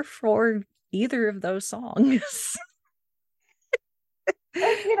care for either of those songs.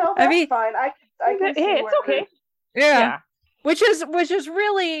 That's fine. I can see it's okay. Yeah. Which is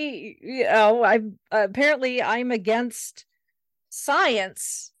really, I'm against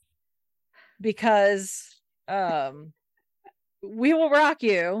science because We Will Rock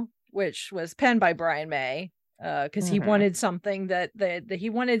You, which was penned by Brian May, because he wanted something that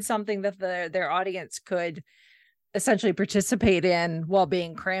their audience could essentially participate in while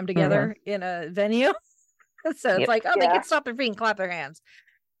being crammed together in a venue. So it's like, they can stop their feet and clap their hands.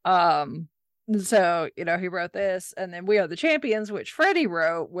 So, he wrote this, and then We Are the Champions, which Freddie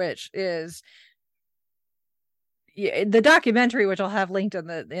wrote, which is the documentary, which I'll have linked in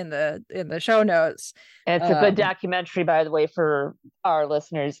the show notes. It's a good documentary, by the way, for our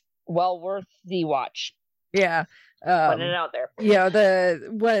listeners. Well worth the watch. Yeah. Putting it out there.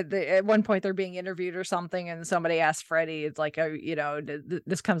 At one point they're being interviewed or something, and somebody asked Freddie, it's like,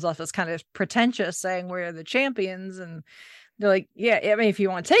 this comes off as kind of pretentious saying we're the champions, and they're like, if you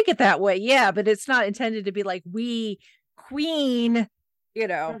want to take it that way, but it's not intended to be like we Queen,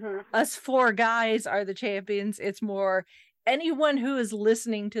 us four guys are the champions. It's more anyone who is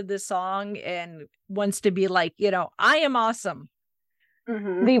listening to this song and wants to be like, I am awesome.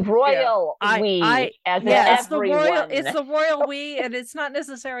 The royal we, it's the royal we, and it's not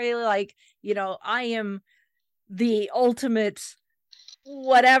necessarily like, I am the ultimate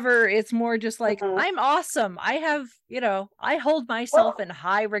whatever. It's more just like, I'm awesome. I have, I hold myself in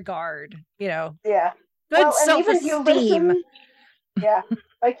high regard, good self-esteem.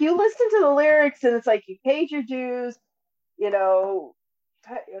 Like you listen to the lyrics and it's like you paid your dues, time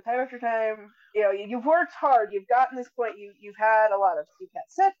after time, you've worked hard, you've gotten this point, you've had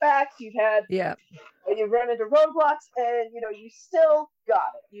setbacks, you've run into roadblocks, and you still got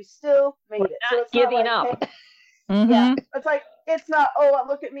it, you still made it. So it's giving up. Hey, it's like, it's not,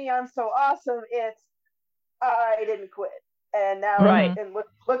 look at me, I'm so awesome. It's I didn't quit, and now and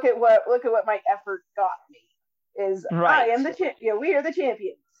look at what my effort got me. Is I am the we are the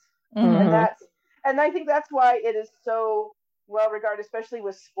champions, and I think that's why it is so well regarded, especially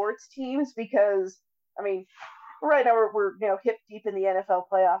with sports teams, because right now we're hip deep in the NFL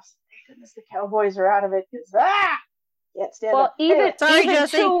playoffs. Thank goodness the Cowboys are out of it, because can't stand well, them. Even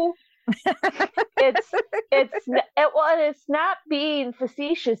too, it's not being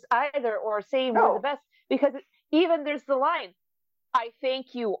facetious either, or saying we're the best, because even there's the line, I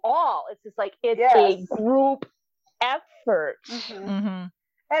thank you all. It's just like, it's a group effort.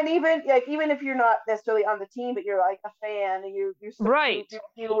 And even if you're not necessarily on the team, but you're like a fan, and you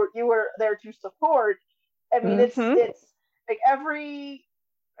were there to support. It's like every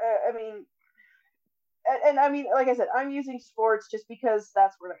I mean, and I mean, like I said, I'm using sports just because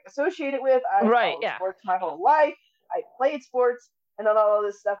that's what I associate it with. I Right, followed sports my whole life. I played sports and all of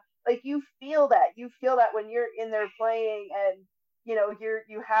this stuff. Like you feel that when you're in there playing, and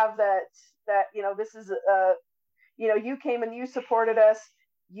you have that this is you came and you supported us,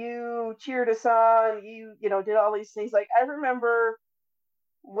 you cheered us on, you did all these things. Like I remember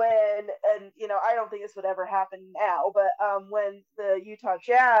when, and I don't think this would ever happen now, but when the Utah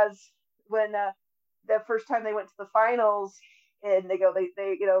Jazz, when the first time they went to the finals, and they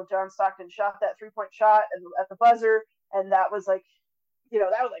John Stockton shot that 3-point shot at the buzzer, and that was like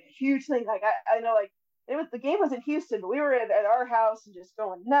that was like a huge thing. Like I know, like the game was in Houston, but we were at our house and just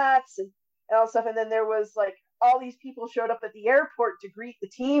going nuts and all stuff. And then there was like all these people showed up at the airport to greet the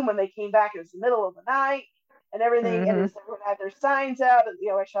team when they came back. It was the middle of the night and everything, and everyone had their signs out, and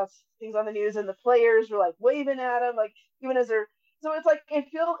I saw things on the news, and the players were like waving at them, like even as they're. So it's like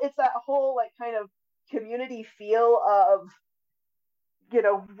it's that whole like kind of community feel of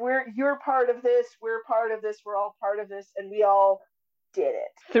you're part of this, we're part of this, we're all part of this, and we all did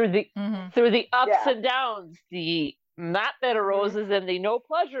it through the ups and downs, the not bed of roses and the no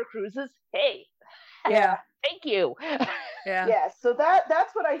pleasure cruises. Hey, thank you. Yeah, so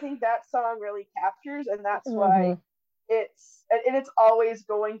that's what I think that song really captures, and that's why it's always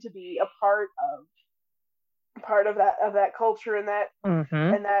going to be a part of that culture and that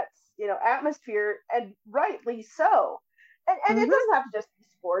and that atmosphere, and rightly so. And it doesn't have to just be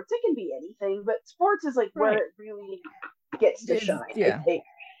sports; it can be anything. But sports is like where it really gets to shine.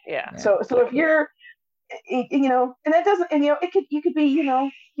 Yeah. So if you're, and that doesn't, and you could be,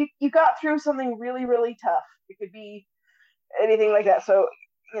 you got through something really, really tough. It could be anything like that. So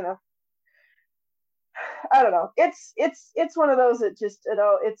I don't know. It's one of those that just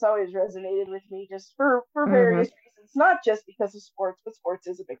it's always resonated with me, just for various reasons. Not just because of sports, but sports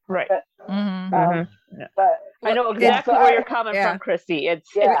is a big part. Right. But I know exactly where you're coming from, Christy.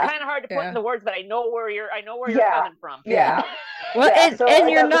 It's kind of hard to put into words, but I know where you're coming from. Yeah. Well, and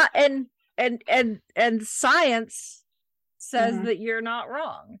you're not, and science says that you're not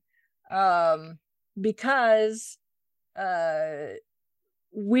wrong, because obviously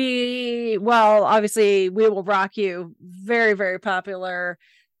We Will Rock You, very, very popular.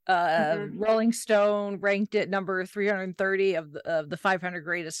 Rolling Stone ranked it number 330 of the 500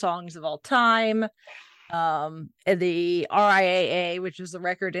 greatest songs of all time. And the RIAA, which is the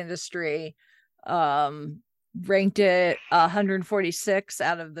record industry, ranked it 146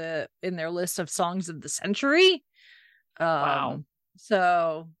 in their list of songs of the century. Wow.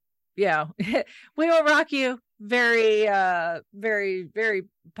 So yeah, We Will Rock You, very very, very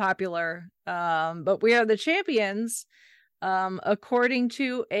popular. But We Are the Champions, according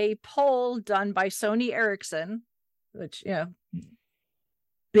to a poll done by Sony Ericsson, which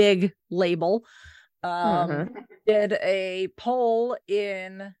big label, did a poll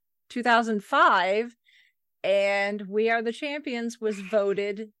in 2005, and We Are the Champions was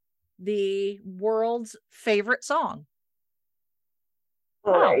voted the world's favorite song.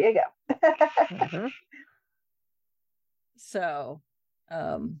 Well, there you go. So,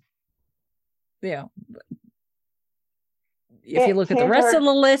 if you look at the rest of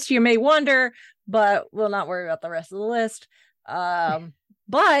the list, you may wonder, but we'll not worry about the rest of the list. But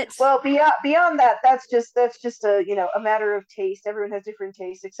beyond that, that's just a matter of taste. Everyone has different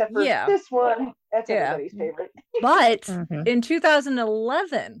tastes, except for this one. That's everybody's favorite. But in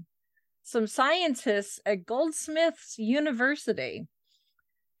 2011, some scientists at Goldsmiths University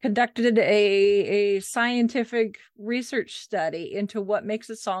conducted a scientific research study into what makes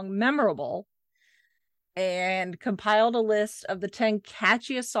a song memorable, and compiled a list of the 10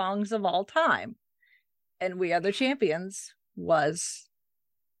 catchiest songs of all time. And We Are the Champions was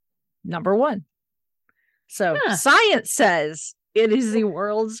number 1. So science says it is the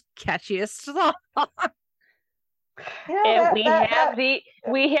world's catchiest song. And we have the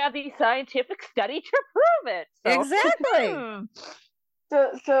scientific study to prove it. So. Exactly.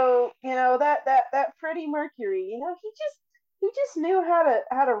 So that Freddie Mercury, he just knew how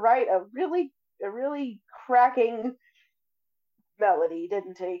to write a really cracking melody,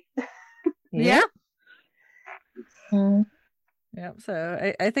 didn't he? Yeah. Yeah.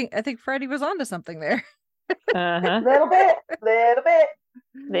 So I think Freddie was onto something there. Little bit.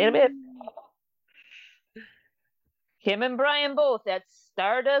 Him and Brian both. That's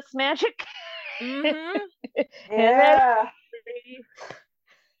Stardust Magic. Yeah. Yeah.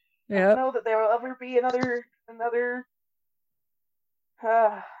 I don't know that there will ever be another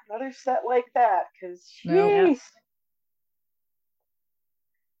set like that, because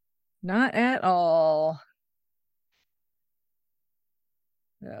not at all.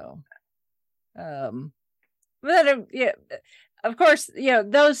 So, but then, yeah, of course,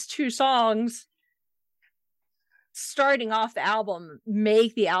 those two songs starting off the album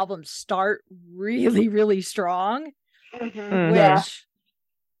make the album start really, really strong,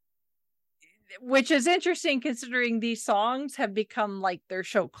 which is interesting considering these songs have become like their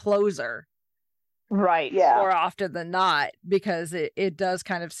show closer. Right. Yeah. More often than not, because it does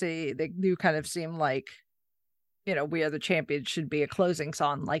kind of they do kind of seem like, We Are the Champions should be a closing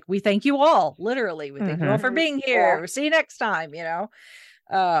song. Like, we thank you all, literally. We thank you all for being here. Yeah. See you next time,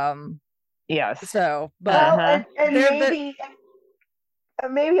 Yes. So, but and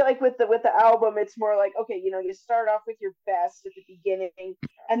maybe like with the album, it's more like, okay, you start off with your best at the beginning,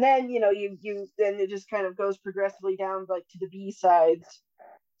 and then then it just kind of goes progressively down like to the B-sides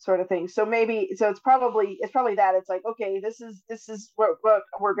sort of thing. So it's probably that it's like, okay, this is what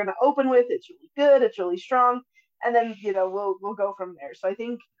we're gonna open with. It's really good, it's really strong, and then we'll go from there. So I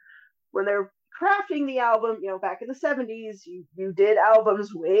think when they're crafting the album, back in the 70s, you did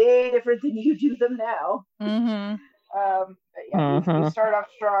albums way different than you do them now. You start off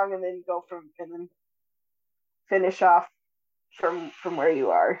strong and then you go and then finish off from where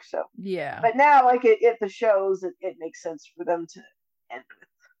you are. So but now, like at the shows, it makes sense for them to end with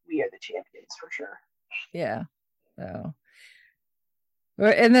 "We Are the Champions" for sure. Yeah. So,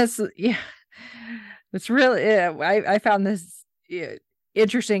 and this, it's really, I found this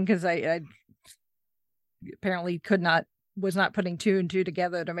interesting because I apparently was not putting 2 and 2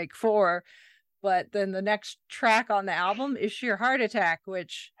 together to make 4. But then the next track on the album is "Sheer Heart Attack,"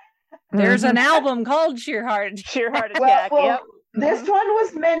 which there's an album called "Sheer Heart Attack." Well, yep. This one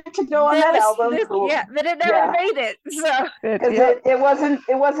was meant to go on that album. But it never made it. So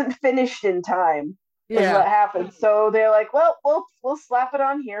it wasn't finished in time. Is what happened. So they're like, well, we'll slap it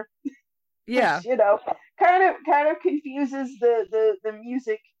on here. Yeah. Which, kind of confuses the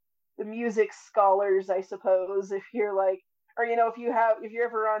music scholars, I suppose, if you're like, or if you're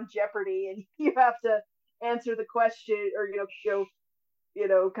ever on Jeopardy and you have to answer the question, or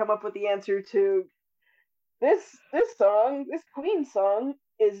come up with the answer to this song, this Queen song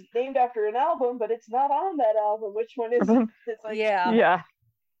is named after an album, but it's not on that album. Which one is it? It's like, yeah.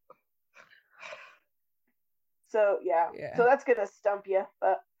 So so that's gonna stump you,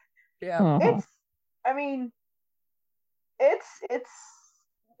 but it's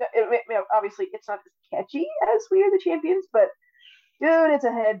obviously it's not as catchy as "We Are the Champions," but dude, it's a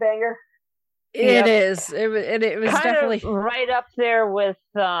headbanger. It is. It was kind definitely of right up there with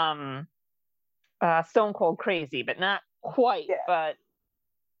Stone Cold Crazy, but not quite, but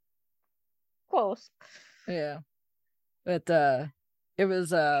close. Yeah. But it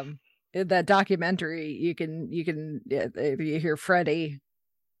was in that documentary, you can if you hear Freddie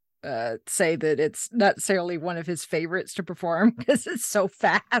say that it's not necessarily one of his favorites to perform because it's so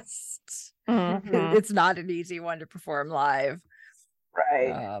fast. It's not an easy one to perform live.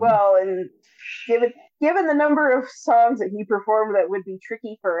 Right. Well, and given the number of songs that he performed that would be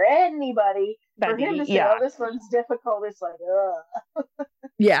tricky for anybody, for him to say, "Oh, this one's difficult," it's like, ugh.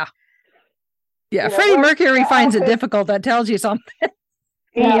 Yeah. Freddie Mercury finds it difficult. That tells you something.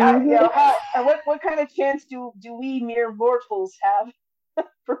 What kind of chance do we mere mortals have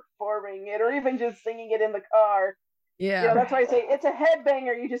performing it, or even just singing it in the car? Yeah. That's why I say it's a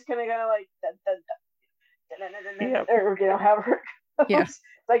headbanger. You just kind of like, or however it goes. Yeah.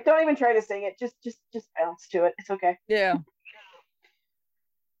 Like, don't even try to sing it. Just bounce to it. It's okay. Yeah.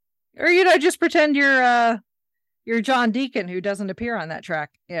 Or just pretend you're John Deacon who doesn't appear on that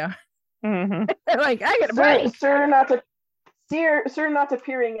track. Yeah. Like, I gotta break. Sir not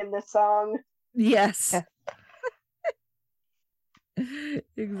appearing in this song. Yes.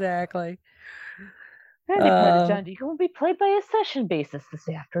 Exactly. And part of John Deacon will be played by a session bassist this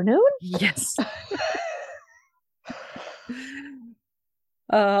afternoon. Yes.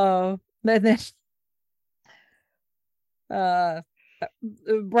 And then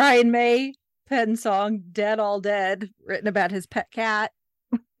Brian May pen song "Dead All Dead," written about his pet cat.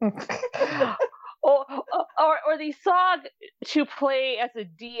 or the song to play as a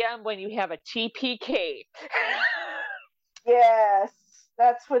DM when you have a TPK. Yes,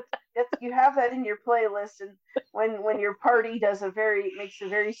 you have that in your playlist, and when your party makes a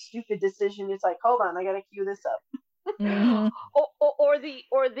very stupid decision, it's like, hold on, I gotta cue this up. Or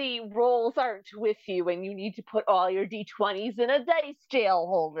the rolls aren't with you and you need to put all your D20s in a dice jail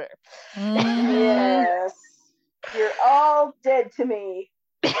holder. Yes, you're all dead to me.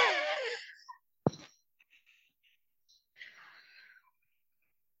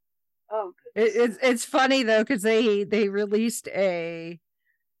 Oh, it's funny though because they released a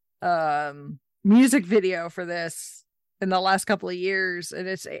music video for this in the last couple of years, and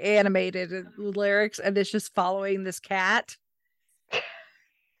it's animated lyrics, and it's just following this cat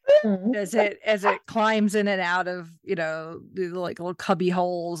as it climbs in and out of, you know, the like little cubby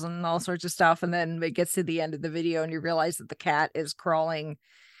holes and all sorts of stuff, and then it gets to the end of the video and you realize that the cat is crawling,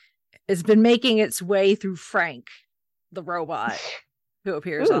 has been making its way through Frank, the robot, who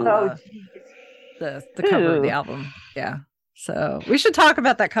appears on the cover of the album. Yeah, so we should talk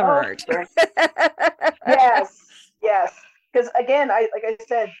about that cover art. yes, because again, like I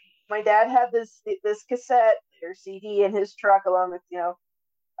said, my dad had this cassette or CD in his truck along with, you know,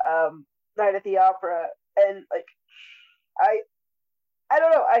 Night at the Opera, and like I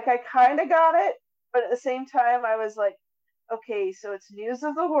don't know, like I kind of got it, but at the same time I was like, okay, so it's News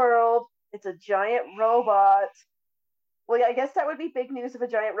of the World, it's a giant robot. Well, yeah, I guess that would be big news if a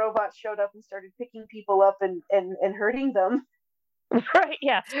giant robot showed up and started picking people up and hurting them. Right,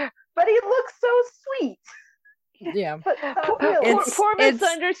 yeah. But he looks so sweet. Yeah. Poor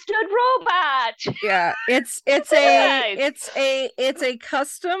misunderstood robot. Yeah, it's a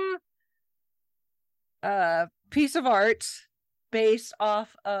custom piece of art based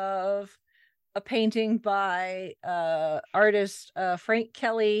off of a painting by artist Frank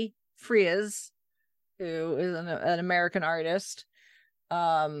Kelly Freas, who is an American artist,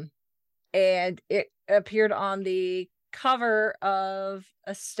 and it appeared on the cover of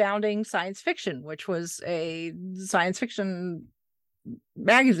Astounding Science Fiction, which was a science fiction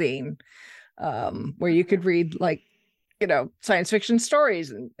magazine where you could read, like, you know, science fiction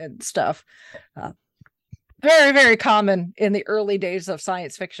stories and stuff. Very, very common in the early days of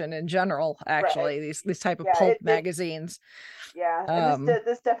science fiction in general, actually. Right. These type of pulp magazines. Yeah,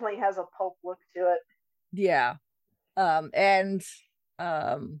 this definitely has a pulp look to it. Yeah. And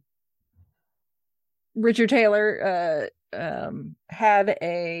Roger Taylor,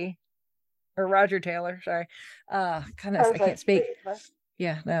 sorry. I can't speak.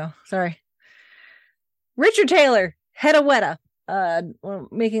 Yeah, no, sorry. Richard Taylor had a Weta,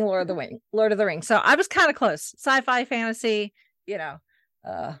 making Lord of the Rings. So I was kind of close. Sci-fi fantasy, you know,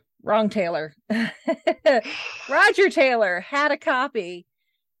 wrong Taylor. Roger Taylor had a copy.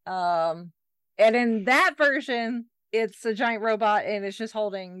 And in that version, it's a giant robot and it's just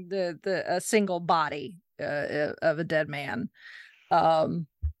holding a single body of a dead man. And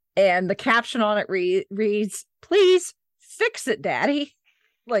the caption on it reads, "Please fix it, Daddy."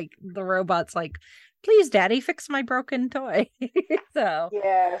 Like the robot's like, "Please, Daddy, fix my broken toy." So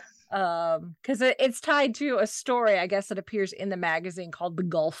yes, because it's tied to a story, I guess, that appears in the magazine called "The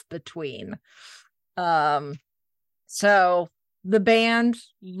Gulf Between." So the band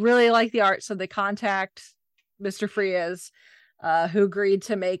really liked the art, so they contact Mr. Freas, who agreed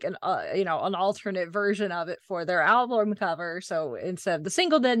to make an alternate version of it for their album cover. So instead of the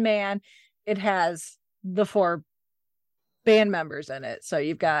single dead man, it has the 4 band members in it. So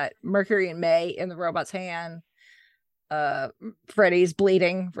you've got Mercury and May in the robot's hand. Freddie's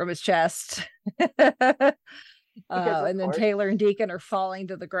bleeding from his chest. And then Taylor and Deacon are falling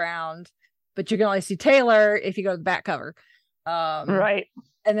to the ground. But you can only see Taylor if you go to the back cover. Right.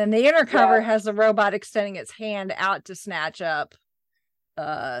 And then the inner cover has the robot extending its hand out to snatch up,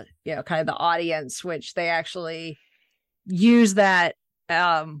 kind of the audience, which they actually use that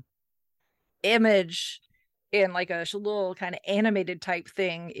image in like a little kind of animated type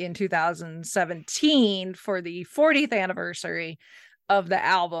thing in 2017 for the 40th anniversary of the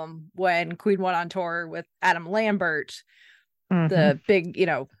album, when Queen went on tour with Adam Lambert. The big,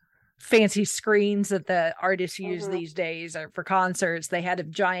 fancy screens that the artists use these days for concerts. They had a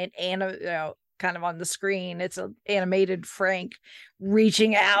giant kind of on the screen. It's an animated Frank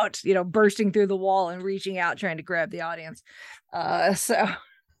reaching out, bursting through the wall and reaching out, trying to grab the audience. The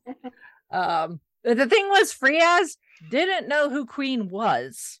thing was, Freas didn't know who Queen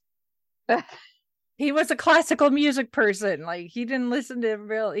was. He was a classical music person. Like, he didn't listen to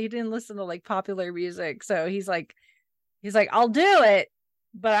like popular music. So he's like, I'll do it.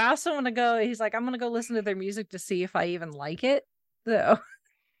 But I also want to go, he's like, I'm going to go listen to their music to see if I even like it. So,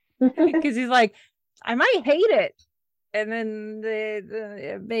 because he's like, I might hate it. And then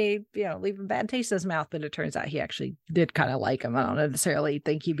it may, leave a bad taste in his mouth. But it turns out he actually did kind of like him. I don't necessarily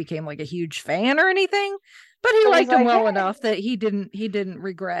think he became like a huge fan or anything, but he liked him well enough that he didn't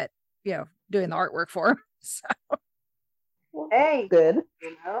regret, doing the artwork for him. So, hey, good.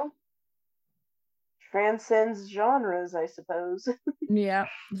 Transcends genres, I suppose. Yeah.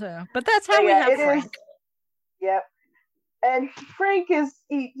 So, but that's how we have Frank. Yep. And Frank is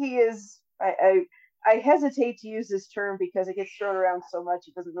he is. I hesitate to use this term because it gets thrown around so much.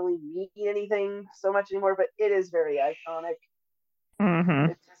 It doesn't really mean anything so much anymore. But it is very iconic.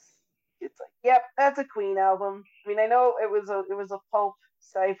 Mm-hmm. it's like, yep, that's a Queen album. I mean, I know it was a pulp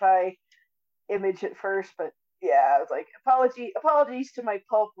sci-fi image at first, but yeah, it's like apologies to my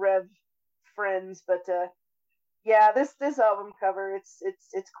pulp rev friends, but yeah, this album cover, it's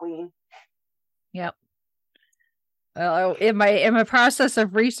Queen. Yep. Well, in my process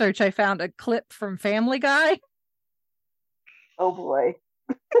of research, I found a clip from Family Guy. Oh boy.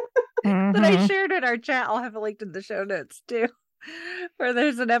 That I shared in our chat. I'll have it linked in the show notes too. Where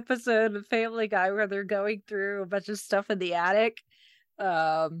there's an episode of Family Guy where they're going through a bunch of stuff in the attic.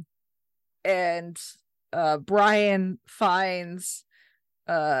 And Brian finds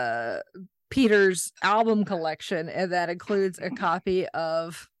Peter's album collection, and that includes a copy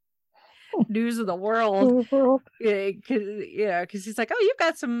of News of the World. Because he's like, oh, you've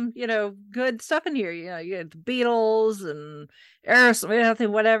got some, good stuff in here. You got the Beatles and Aerosmith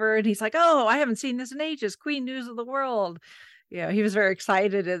and whatever. And he's like, oh, I haven't seen this in ages. Queen News of the World. He was very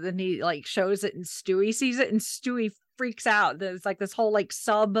excited, and then he shows it, and Stewie sees it, and Stewie freaks out. There's this whole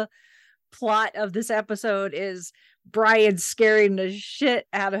sub plot of this episode is Brian scaring the shit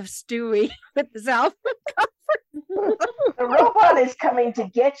out of Stewie with his album cover. The robot is coming to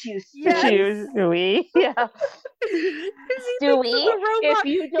get you, Stewie. Yeah. Stewie, if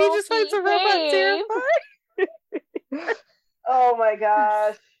you don't, he just finds a robot terrifying. Oh my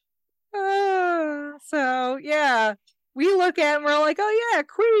gosh. So yeah, we look at it and we're like, oh yeah,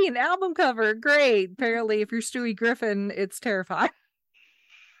 Queen album cover, great. Apparently, if you're Stewie Griffin, it's terrifying.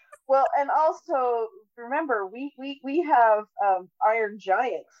 Well, and also remember, we have Iron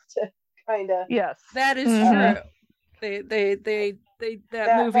Giants to kind of. Yes, that is true.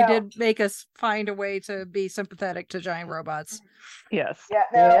 That movie did make us find a way to be sympathetic to giant robots. Yes.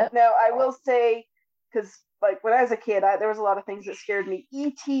 Yeah. Now I will say, because when I was a kid, there was a lot of things that scared me.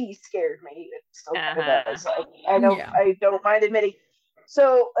 E.T. scared me. It still kind of does. I don't mind admitting.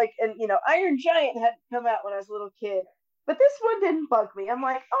 So and Iron Giant had come out when I was a little kid. But this one didn't bug me. I'm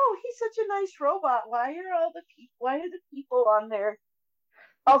like, oh, he's such a nice robot. Why are the people on there?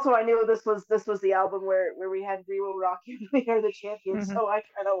 Also, I knew this was the album where we had We Will Rock You, We Are the Champions, so I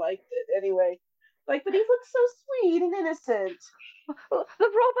kind of liked it anyway. But he looks so sweet and innocent. The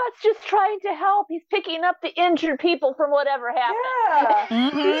robot's just trying to help. He's picking up the injured people from whatever happened.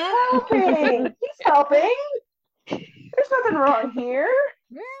 Yeah, he's helping. He's helping. There's nothing wrong here.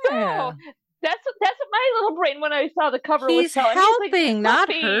 Yeah. So, that's what my little brain, when I saw the cover, was telling. Helping, he's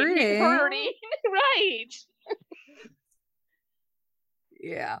not hurting. He's hurting. Right.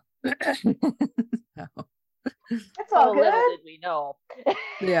 Yeah. That's all good. Little did we know.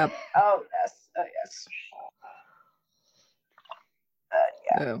 Yeah. Oh yes.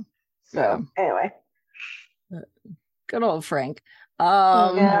 Yeah. So anyway. Good old Frank.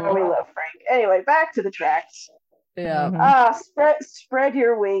 Yeah, we love Frank. Anyway, back to the tracks. Yeah. Spread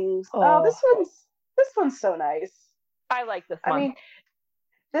your wings. Oh, this one's so nice. I like this one. I mean,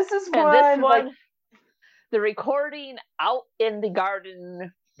 this is one. The recording out in the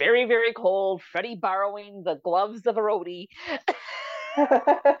garden, very, very cold. Freddie borrowing the gloves of a roadie,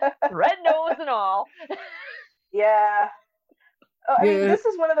 red nose and all. Yeah. I mean, this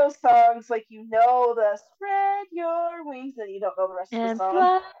is one of those songs the spread your wings, and you don't know the rest of the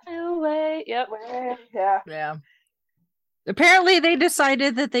song. Fly away. Yep. Yeah. Apparently, they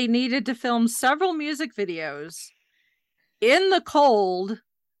decided that they needed to film several music videos in the cold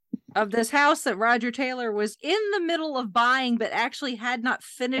of this house that Roger Taylor was in the middle of buying, but actually had not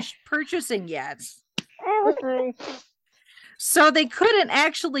finished purchasing yet. So they couldn't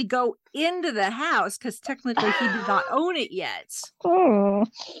actually go into the house because technically he did not own it yet.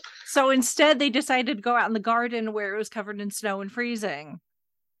 So instead, they decided to go out in the garden where it was covered in snow and freezing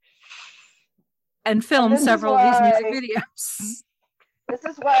and film several of these music videos. This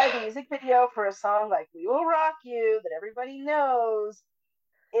is why the music video for a song like We Will Rock You, that everybody knows,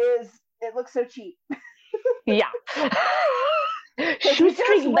 it looks so cheap. Yeah.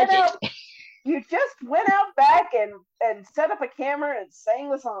 You just went out back and set up a camera and sang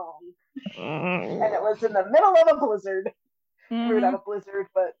the song. And it was in the middle of a blizzard. We're not a blizzard,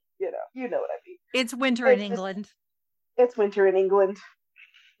 but you know what I mean. It's winter in England. It's winter in England.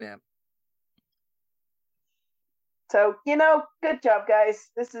 Yeah. So, good job, guys.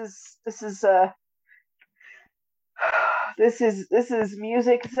 This is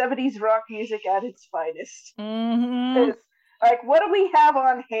music, 70s rock music at its finest. Mm-hmm. What do we have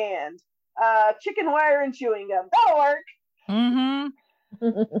on hand? Chicken wire and chewing gum. That'll work. Mm-hmm.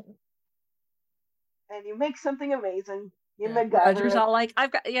 And you make something amazing. Roger's all like,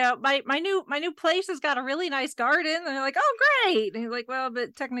 I've got my new place has got a really nice garden. And they're like, oh great. And he's like, well,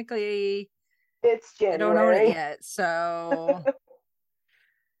 but technically it's January. I don't own it yet, so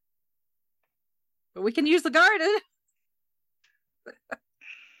but we can use the garden.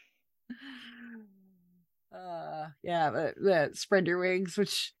 The Spread Your Wings,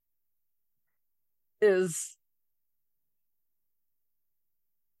 which is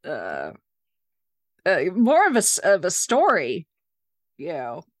more of a story,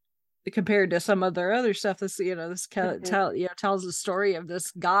 compared to some of their other stuff. This tells the story of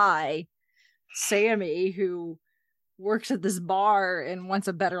this guy, Sammy, who works at this bar and wants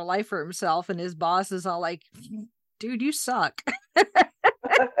a better life for himself, and his boss is all like, dude, you suck.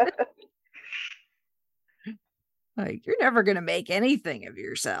 Like, you're never gonna make anything of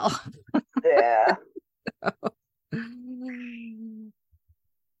yourself. Yeah.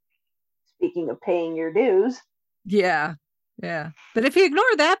 Speaking of paying your dues. Yeah. But if you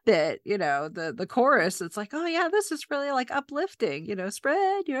ignore that bit, the chorus, it's like, oh yeah, this is really like uplifting,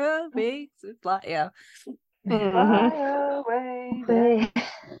 spread your wings. It's like, yeah. Fly away.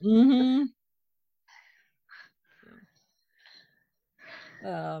 Mm-hmm.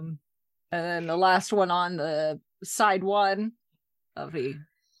 And then the last one on the side one of the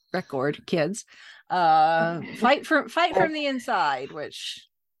record, kids, fight from the inside, which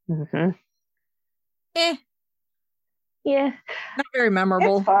yeah, not very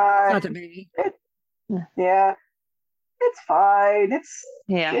memorable. It's fine. Not to me. Yeah, it's fine. It's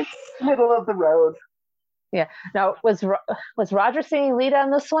middle of the road. Yeah. Now, was Roger singing lead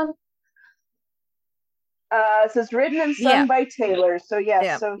on this one? It says written and sung by Taylor. So yes,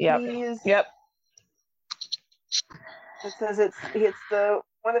 Yep. so he's. Yep. It says it's the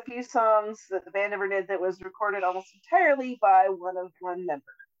one of the few songs that the band ever did that was recorded almost entirely by one member.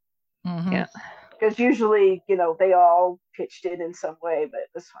 Mm-hmm. Yeah. Because usually, they all pitched in some way, but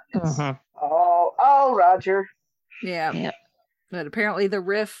this one is all Roger. Yeah. Yeah. But apparently the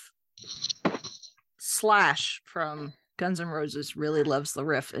riff, Slash from Guns N' Roses, really loves the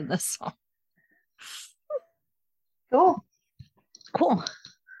riff in this song. Cool.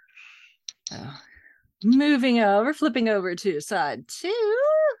 Flipping over to side 2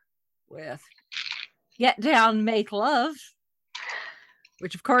 with Get Down, Make Love,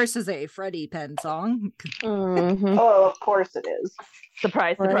 which of course is a Freddie Penn song. Mm-hmm. Oh, of course it is.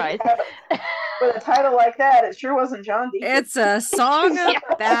 Surprise. With a title like that, it sure wasn't John Deacon. It's a song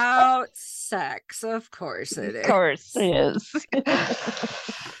about sex. Of course it is. Of course it is.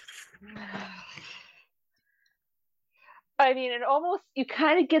 I mean, and almost you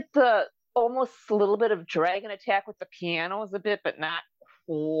kind of get the almost a little bit of Dragon Attack with the pianos a bit, but not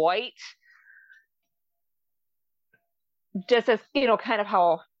quite. Just as kind of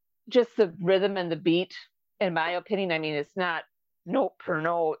how just the rhythm and the beat, in my opinion. I mean, it's not note per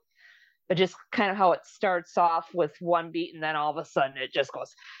note, but just kind of how it starts off with one beat and then all of a sudden it just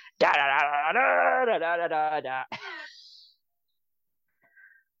goes da da da da da da da da da.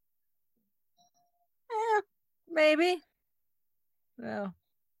 Maybe. Well,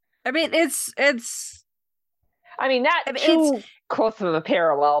 I mean, it's. I mean, not too close of a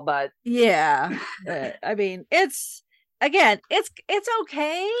parallel, but yeah. I mean, it's okay. It's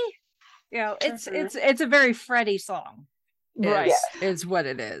a very Freddie song. Right. Is what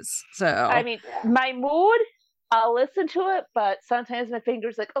it is. So I mean, my mood, I'll listen to it, but sometimes my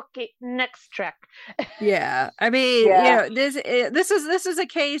fingers like, okay, next track. Yeah, I mean, this is a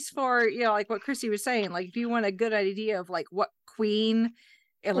case for like what Chrissy was saying. Like, if you want a good idea of like what Queen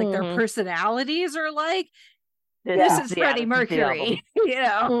and like their personalities are like, this is Freddie Mercury.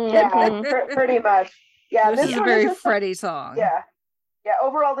 Pretty much. Yeah, this is a very Freddie song. Yeah.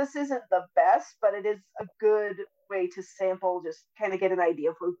 Overall, this isn't the best, but it is a good way to sample, just kind of get an idea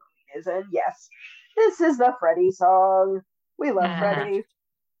of who Queen is. And yes, this is the Freddie song. We love Freddie.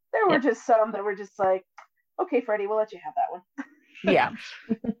 There were just some that were just like, okay, Freddie, we'll let you have that one. Yeah.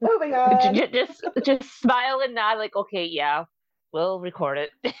 Moving on. Just smile and nod, like, okay, yeah, we'll record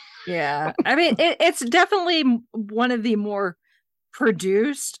it. Yeah, I mean, it's definitely one of the more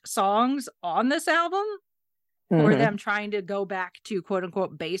produced songs on this album. For them trying to go back to quote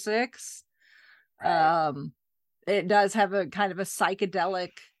unquote basics. It does have a kind of a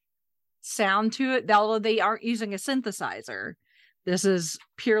psychedelic sound to it, although they aren't using a synthesizer. This is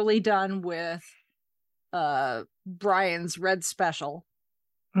purely done with Brian's Red Special,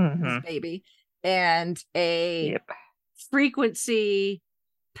 his baby, and a frequency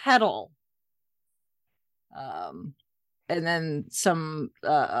pedal. And then some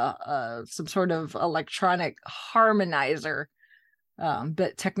sort of electronic harmonizer,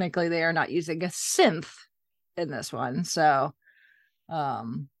 but technically they are not using a synth in this one. So,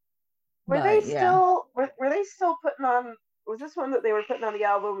 were they still putting on? Was this one that they were putting on the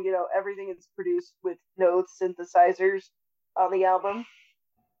album? Everything is produced with no synthesizers on the album.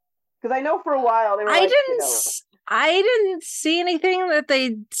 Because I know for a while they were I didn't see anything that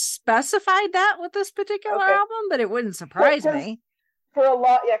they specified that with this particular album, but it wouldn't surprise me. For a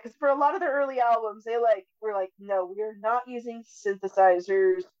lot, because for a lot of their early albums, they were like, no, we're not using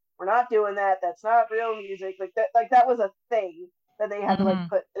synthesizers. We're not doing that. That's not real music. That was a thing that they had to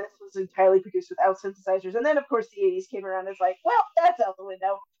put. This was entirely produced without synthesizers. And then of course the 80s came around. And it's like, well, that's out the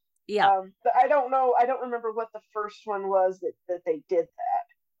window. Yeah. But I don't know. I don't remember what the first one was that they did that.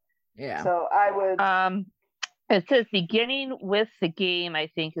 Yeah. So I would. It says beginning with the game, I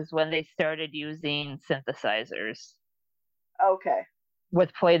think, is when they started using synthesizers. Okay.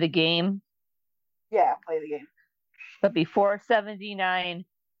 With Play the Game. Yeah, Play the Game. But before 79,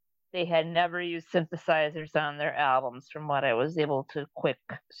 they had never used synthesizers on their albums, from what I was able to quick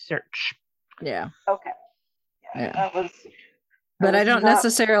search. Yeah. Okay. Yeah. That was. But I don't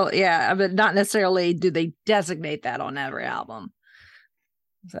necessarily, but not necessarily do they designate that on every album.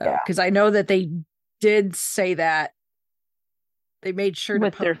 So, because I know that they did say that they made sure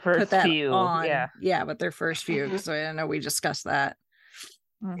with to their first put that few, on. Yeah, with their first few. So I know we discussed that.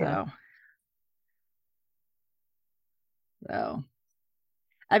 So,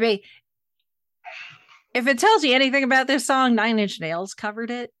 I mean, if it tells you anything about this song, Nine Inch Nails covered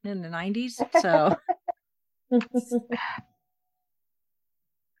it in the 90s. So.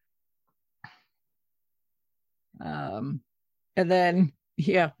 And then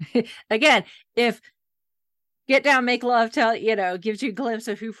again, if Get Down, Make Love gives you a glimpse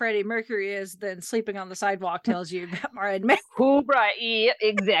of who Freddie Mercury is, then Sleeping on the Sidewalk tells you about Brian May. Who Brian? Yeah,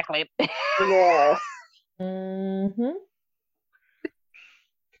 exactly. Yeah.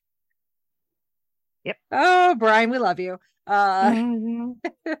 Yep. Oh, Brian, we love you.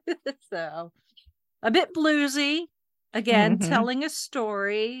 So a bit bluesy, again, telling a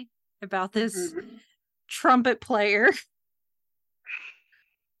story about this trumpet player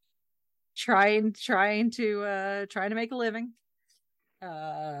trying to make a living.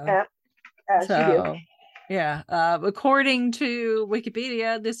 According to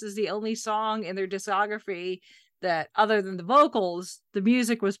Wikipedia, this is the only song in their discography that, other than the vocals, the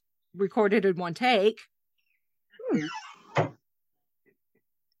music was recorded in one take.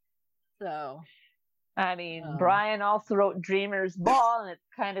 So, I mean, Brian also wrote Dreamer's Ball, and it's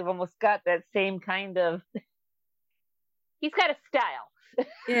kind of almost got that same kind of. He's got a style.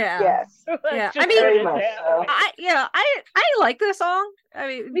 Yeah. Yes. Yeah. I mean, very much so. I like this song. I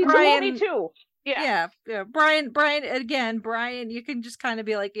mean, me too. Yeah. Brian, again, Brian, you can just kind of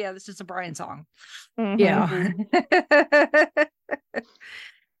be like, yeah, this is a Brian song. Yeah.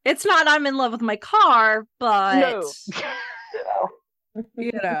 It's not I'm in love with my car, but what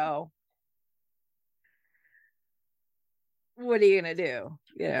are you gonna do?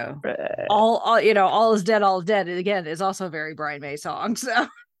 All is dead, all is dead. And again, is also a very Brian May song. So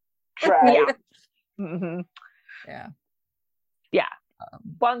right. Yeah.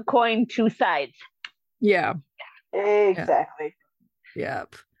 One coin, two sides. Yeah. Exactly.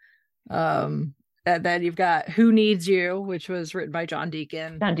 Yep. And then you've got Who Needs You, which was written by John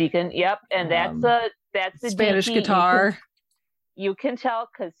Deacon. Yep. And that's the Spanish DP. guitar. You can tell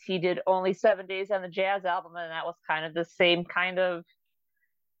because he did only 7 days on the Jazz album, and that was kind of the same kind of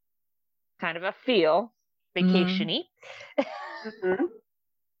a feel, vacation-y.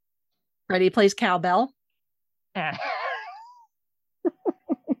 Freddie plays cowbell.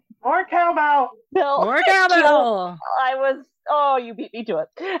 More cowbell. More cowbell. You beat me to it.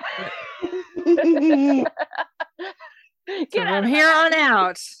 From here on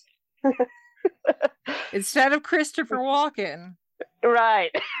out, instead of Christopher Walken,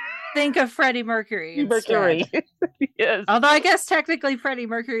 right? Think of Freddie Mercury. Yes. Although I guess technically Freddie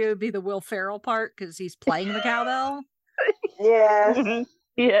Mercury would be the Will Ferrell part because he's playing the cowbell. Yes.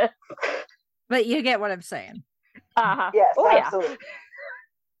 Yeah. But you get what I'm saying. Yes, absolutely.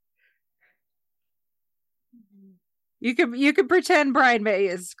 You could pretend Brian May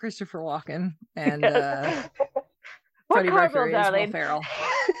is Christopher Walken and Freddie Mercury is Will Ferrell.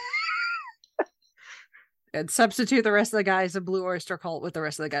 And substitute the rest of the guys in Blue Oyster Cult with the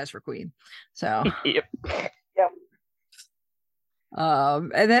rest of the guys for Queen. So Yep.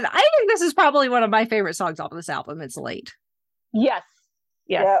 And then I think this is probably one of my favorite songs off of this album. It's Late. Yes.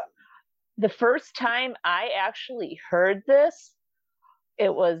 Yep. The first time I actually heard this,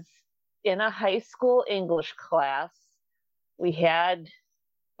 it was in a high school English class. We had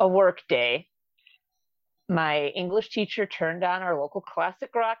a work day. My English teacher turned on our local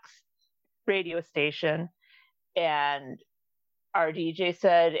classic rocks radio station, and our DJ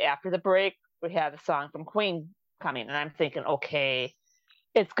said, after the break, we have a song from Queen coming. And I'm thinking, okay,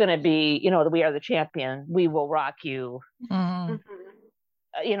 it's going to be, the We Are the Champion, We Will Rock You.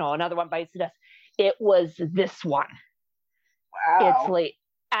 another one bites the dust. It was this one. Wow. It's like,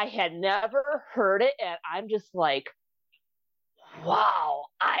 I had never heard it, and I'm just like, wow,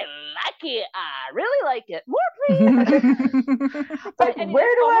 I like it. I really like it. More, please. But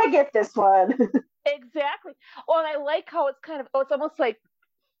where do I get this one? Exactly. Well, and I like how it's it's almost like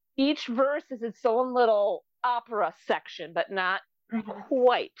each verse is its own little opera section, but not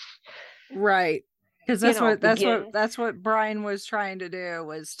quite. Right. Because that's what Brian was trying to do,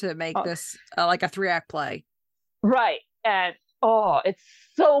 was to make this like a 3-act play. Right. And it's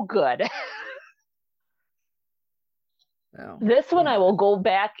so good. This one I will go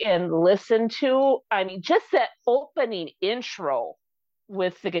back and listen to. I mean, just that opening intro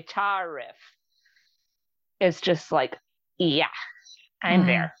with the guitar riff is just like, yeah, I'm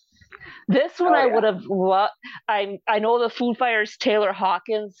there. This one I would have loved. I know the Foo Fighters' Taylor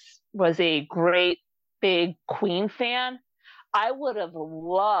Hawkins was a great big Queen fan. I would have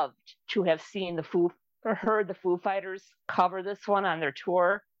loved to have seen heard the Foo Fighters cover this one on their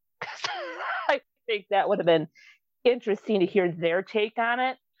tour. I think that would have been interesting to hear their take on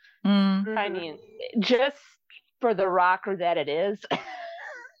it. I mean, just for the rocker that it is.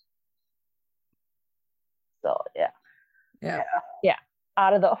 So yeah.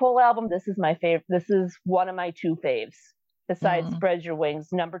 Out of the whole album, this is my favorite. This is one of my 2 faves. Besides Spread Your Wings,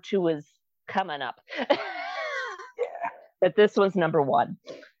 number 2 is coming up. But this was number 1.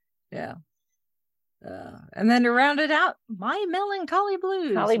 Yeah. And then to round it out, My Melancholy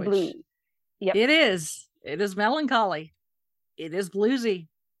Blues. Blues. Yep. It is melancholy. It is bluesy.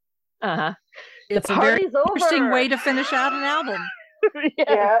 It's a very interesting way to finish out an album.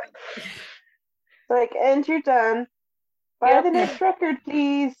 Yeah. Like, and you're done. Buy the next record,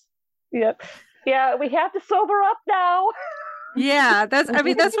 please. Yep. Yeah, we have to sober up now. Yeah, that's what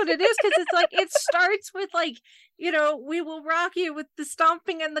it is, because it's like, it starts with like, We Will Rock You, with the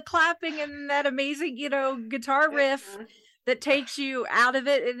stomping and the clapping and that amazing, guitar riff that takes you out of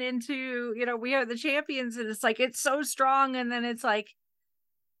it and into, We Are the Champions, and it's like, it's so strong, and then it's like,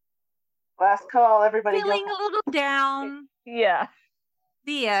 last call, everybody feeling a little down. Yeah.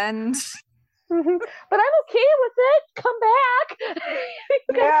 The end. But I'm okay with it. Come back.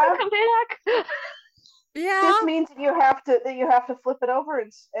 You guys come back. Yeah. This means that you have to flip it over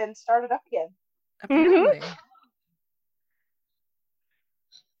and start it up again. Apparently.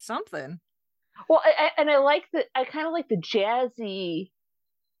 Something. Well, I kind of like the jazzy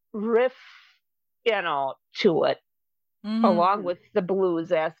riff, to it, along with the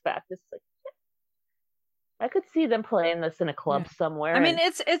blues aspect. It's like, I could see them playing this in a club somewhere. I mean,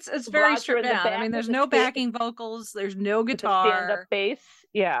 it's very stripped down. I mean, there's no backing vocals, there's no guitar, stand-up bass.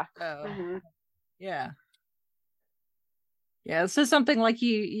 Yeah. Yeah. Yeah, it's just something like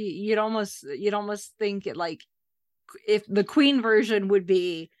you'd almost think it, like, if the Queen version would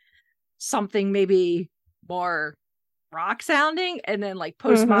be something maybe more rock sounding, and then like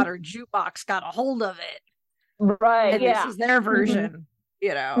Postmodern Jukebox got a hold of it. Right. And this is their version,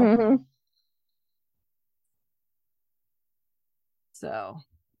 So,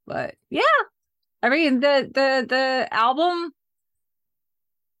 but yeah, I mean, the album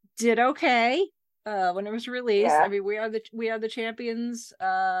did okay when it was released. I mean, We Are the Champions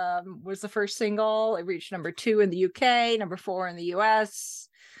was the first single. It reached number 2 in the UK, number 4 in the US.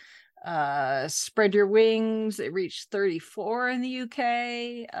 Spread Your Wings, it reached 34 in the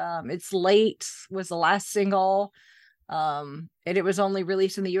UK. It's Late was the last single, and it was only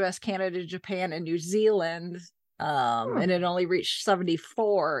released in the US, Canada, Japan, and New Zealand. And it only reached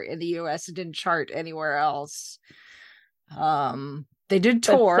 74 in the US. It didn't chart anywhere else. They did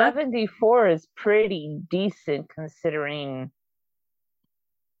tour. But 74 is pretty decent, considering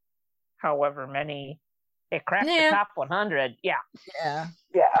however many it cracked the top 100. Yeah.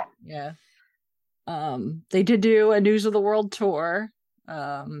 They did do a News of the World tour.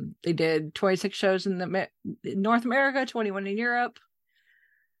 They did 26 shows in North America, 21 in Europe.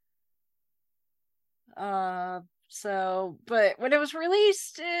 But when it was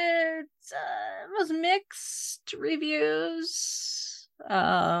released, it was mixed reviews.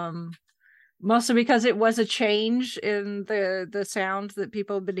 Mostly because it was a change in the sound that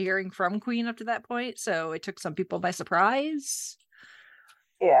people have been hearing from Queen up to that point, so it took some people by surprise.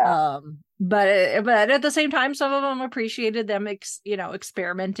 But at the same time, some of them appreciated them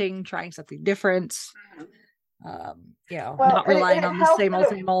experimenting, trying something different. Not relying on the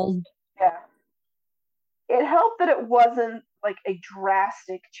same old. It helped that it wasn't like a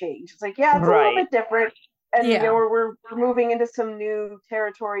drastic change. It's like, it's a little bit different, and we're moving into some new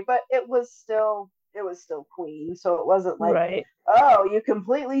territory, but it was still Queen, so it wasn't like, oh, you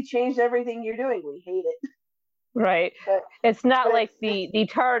completely changed everything you're doing, we hate it. Right. But it's not like the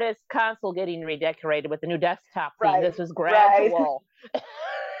TARDIS console getting redecorated with the new desktop theme. Right, This was gradual.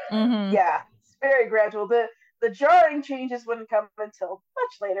 Mm-hmm. Yeah, it's very gradual. The jarring changes wouldn't come until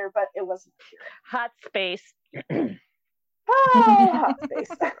much later, but it wasn't sure. Hot space. Hot space.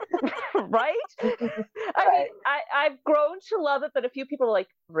 Right? I mean, I've grown to love it, but a few people are like,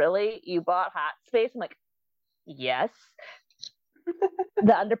 really? You bought Hot Space? I'm like, yes.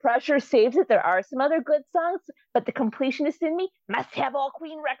 The Under Pressure saves it. There are some other good songs, but the completionist in me must have all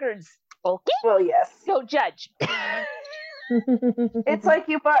Queen records. Okay? Well, yes. Don't judge. It's like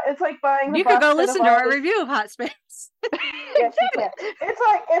buying the You could go box set listen of to all our the- review of Hot Space. Yes, you can.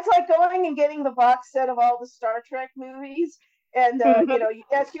 It's like going and getting the box set of all the Star Trek movies, and you know,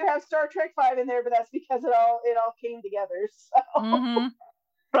 yes, you have Star Trek 5 in there, but that's because it all came together. So. Mm-hmm.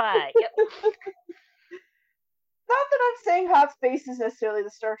 Right. Yep. Not that I'm saying Hot Space is necessarily the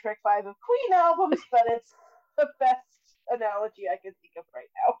Star Trek 5 of Queen albums, but it's the best analogy I can think of right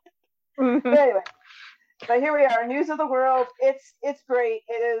now. But anyway, but here we are, news of the world. It's great.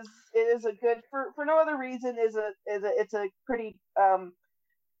 It is a good for no other reason it's a pretty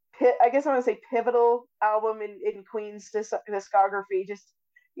I guess I want to say pivotal album in Queen's discography. Just,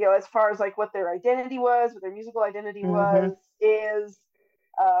 you know, as far as like what their identity was, what their musical identity was, is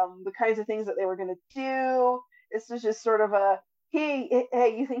the kinds of things that they were going to do. This was just sort of a hey,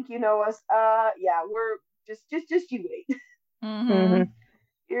 you think you know us? Yeah, we're just you wait. Mm-hmm.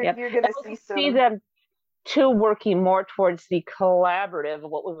 You're gonna see them too working more towards the collaborative of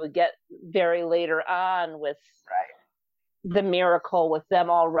what we would get very later on with The Miracle, with them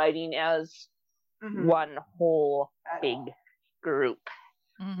all writing as one whole big group.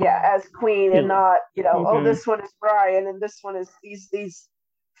 Yeah, as Queen, and not, you know, oh, this one is Brian and this one is these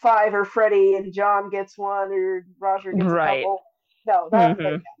 5 are Freddie and John gets one or Roger gets a couple. No, that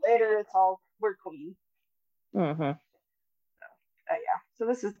later it's all we're Queen. Mm-hmm. Yeah. So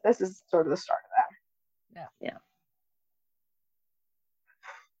this is sort of the start of that. Yeah.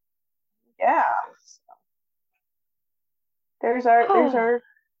 Yeah. So there's our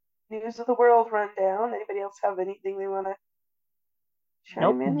news of the world rundown. Anybody else have anything they want to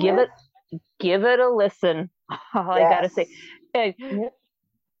chime in with? Give it a listen. All I gotta say. Hey,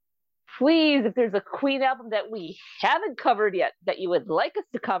 please, if there's a Queen album that we haven't covered yet that you would like us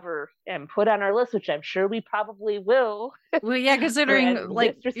to cover and put on our list, which I'm sure we probably will. Well, yeah, considering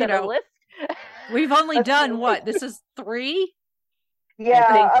like, you know, list. We've only done what? This is 3?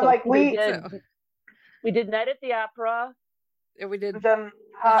 Yeah, so. like we did Night at the Opera. We did We've done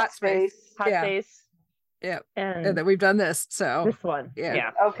Hot Space. Hot Space. Yeah. And then we've done this. So this one.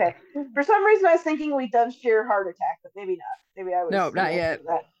 Yeah. Okay. For some reason I was thinking we'd done Sheer Heart Attack, but maybe not. Maybe I was No, not yet.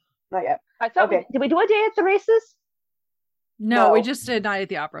 Not yet. I thought did we do a Day at the Races? No, we just did Night at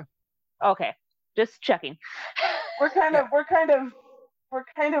the Opera. Okay. Just checking. We're kind of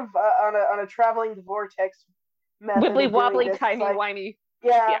on a traveling vortex method. Wibbly wobbly, timey wimey.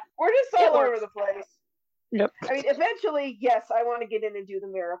 Yeah, we're just all over the place. Yep. I mean, eventually, yes, I want to get in and do The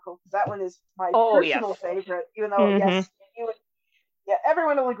Miracle, because that one is my personal favorite. Even though, yes,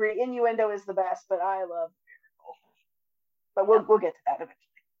 everyone will agree Innuendo is the best, but I love The Miracle. But we'll get to that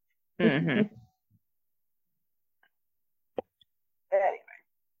eventually. Anyway.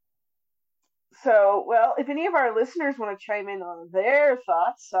 So, well, if any of our listeners want to chime in on their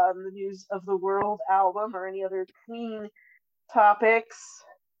thoughts on the News of the World album or any other Queen topics,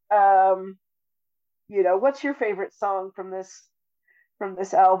 you know, what's your favorite song from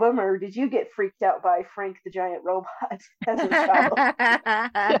this album, or did you get freaked out by Frank the Giant Robot as a child?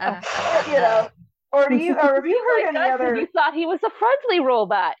 You know, or have you heard any other? You thought he was a friendly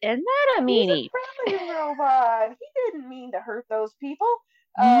robot, and not a meanie. He's a friendly robot. He didn't mean to hurt those people.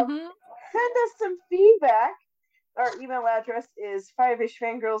 Send us some feedback. Our email address is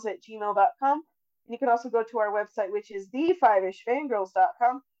 5ishfangirls@gmail.com. And you can also go to our website, which is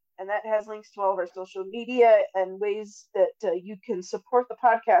the5ishfangirls.com. And that has links to all of our social media and ways that you can support the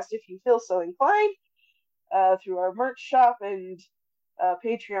podcast if you feel so inclined, through our merch shop and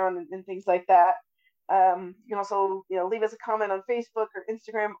Patreon and things like that. You can also, you know, leave us a comment on Facebook or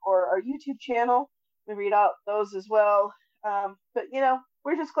Instagram or our YouTube channel. We read out those as well. But, you know,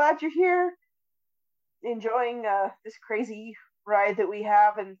 we're just glad you're here, enjoying this crazy ride that we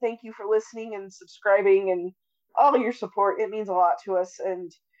have. And thank you for listening and subscribing and all your support. It means a lot to us.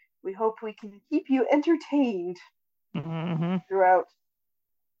 And we hope we can keep you entertained throughout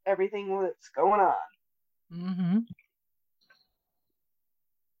everything that's going on.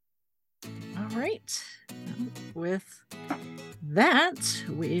 All right. With that,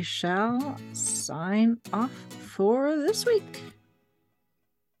 we shall sign off for this week.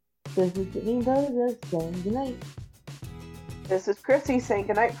 This is Sydney Boza saying goodnight. This is Chrissy saying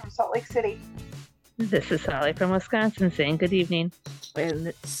goodnight from Salt Lake City. This is Sally from Wisconsin saying good evening. And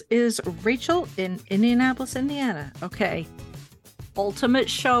this is Rachel in Indianapolis, Indiana. Okay. Ultimate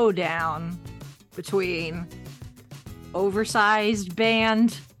showdown between oversized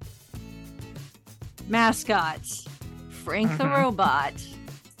band mascots, Frank the Robot,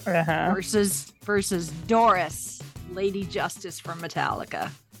 versus Doris, Lady Justice from Metallica.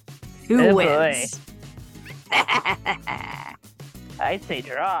 Who wins? I'd say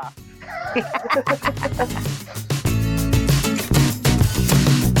draw.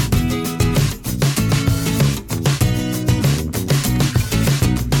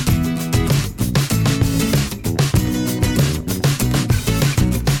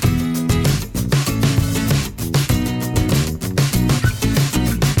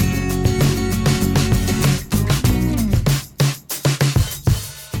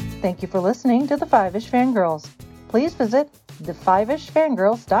 Thank you for listening to the Five-ish Fangirls. Please visit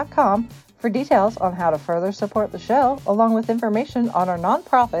the5ishfangirls.com for details on how to further support the show, along with information on our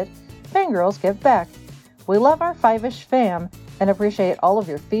nonprofit, Fangirls Give Back. We love our Five-ish fam and appreciate all of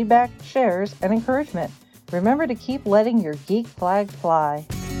your feedback, shares, and encouragement. Remember to keep letting your geek flag fly.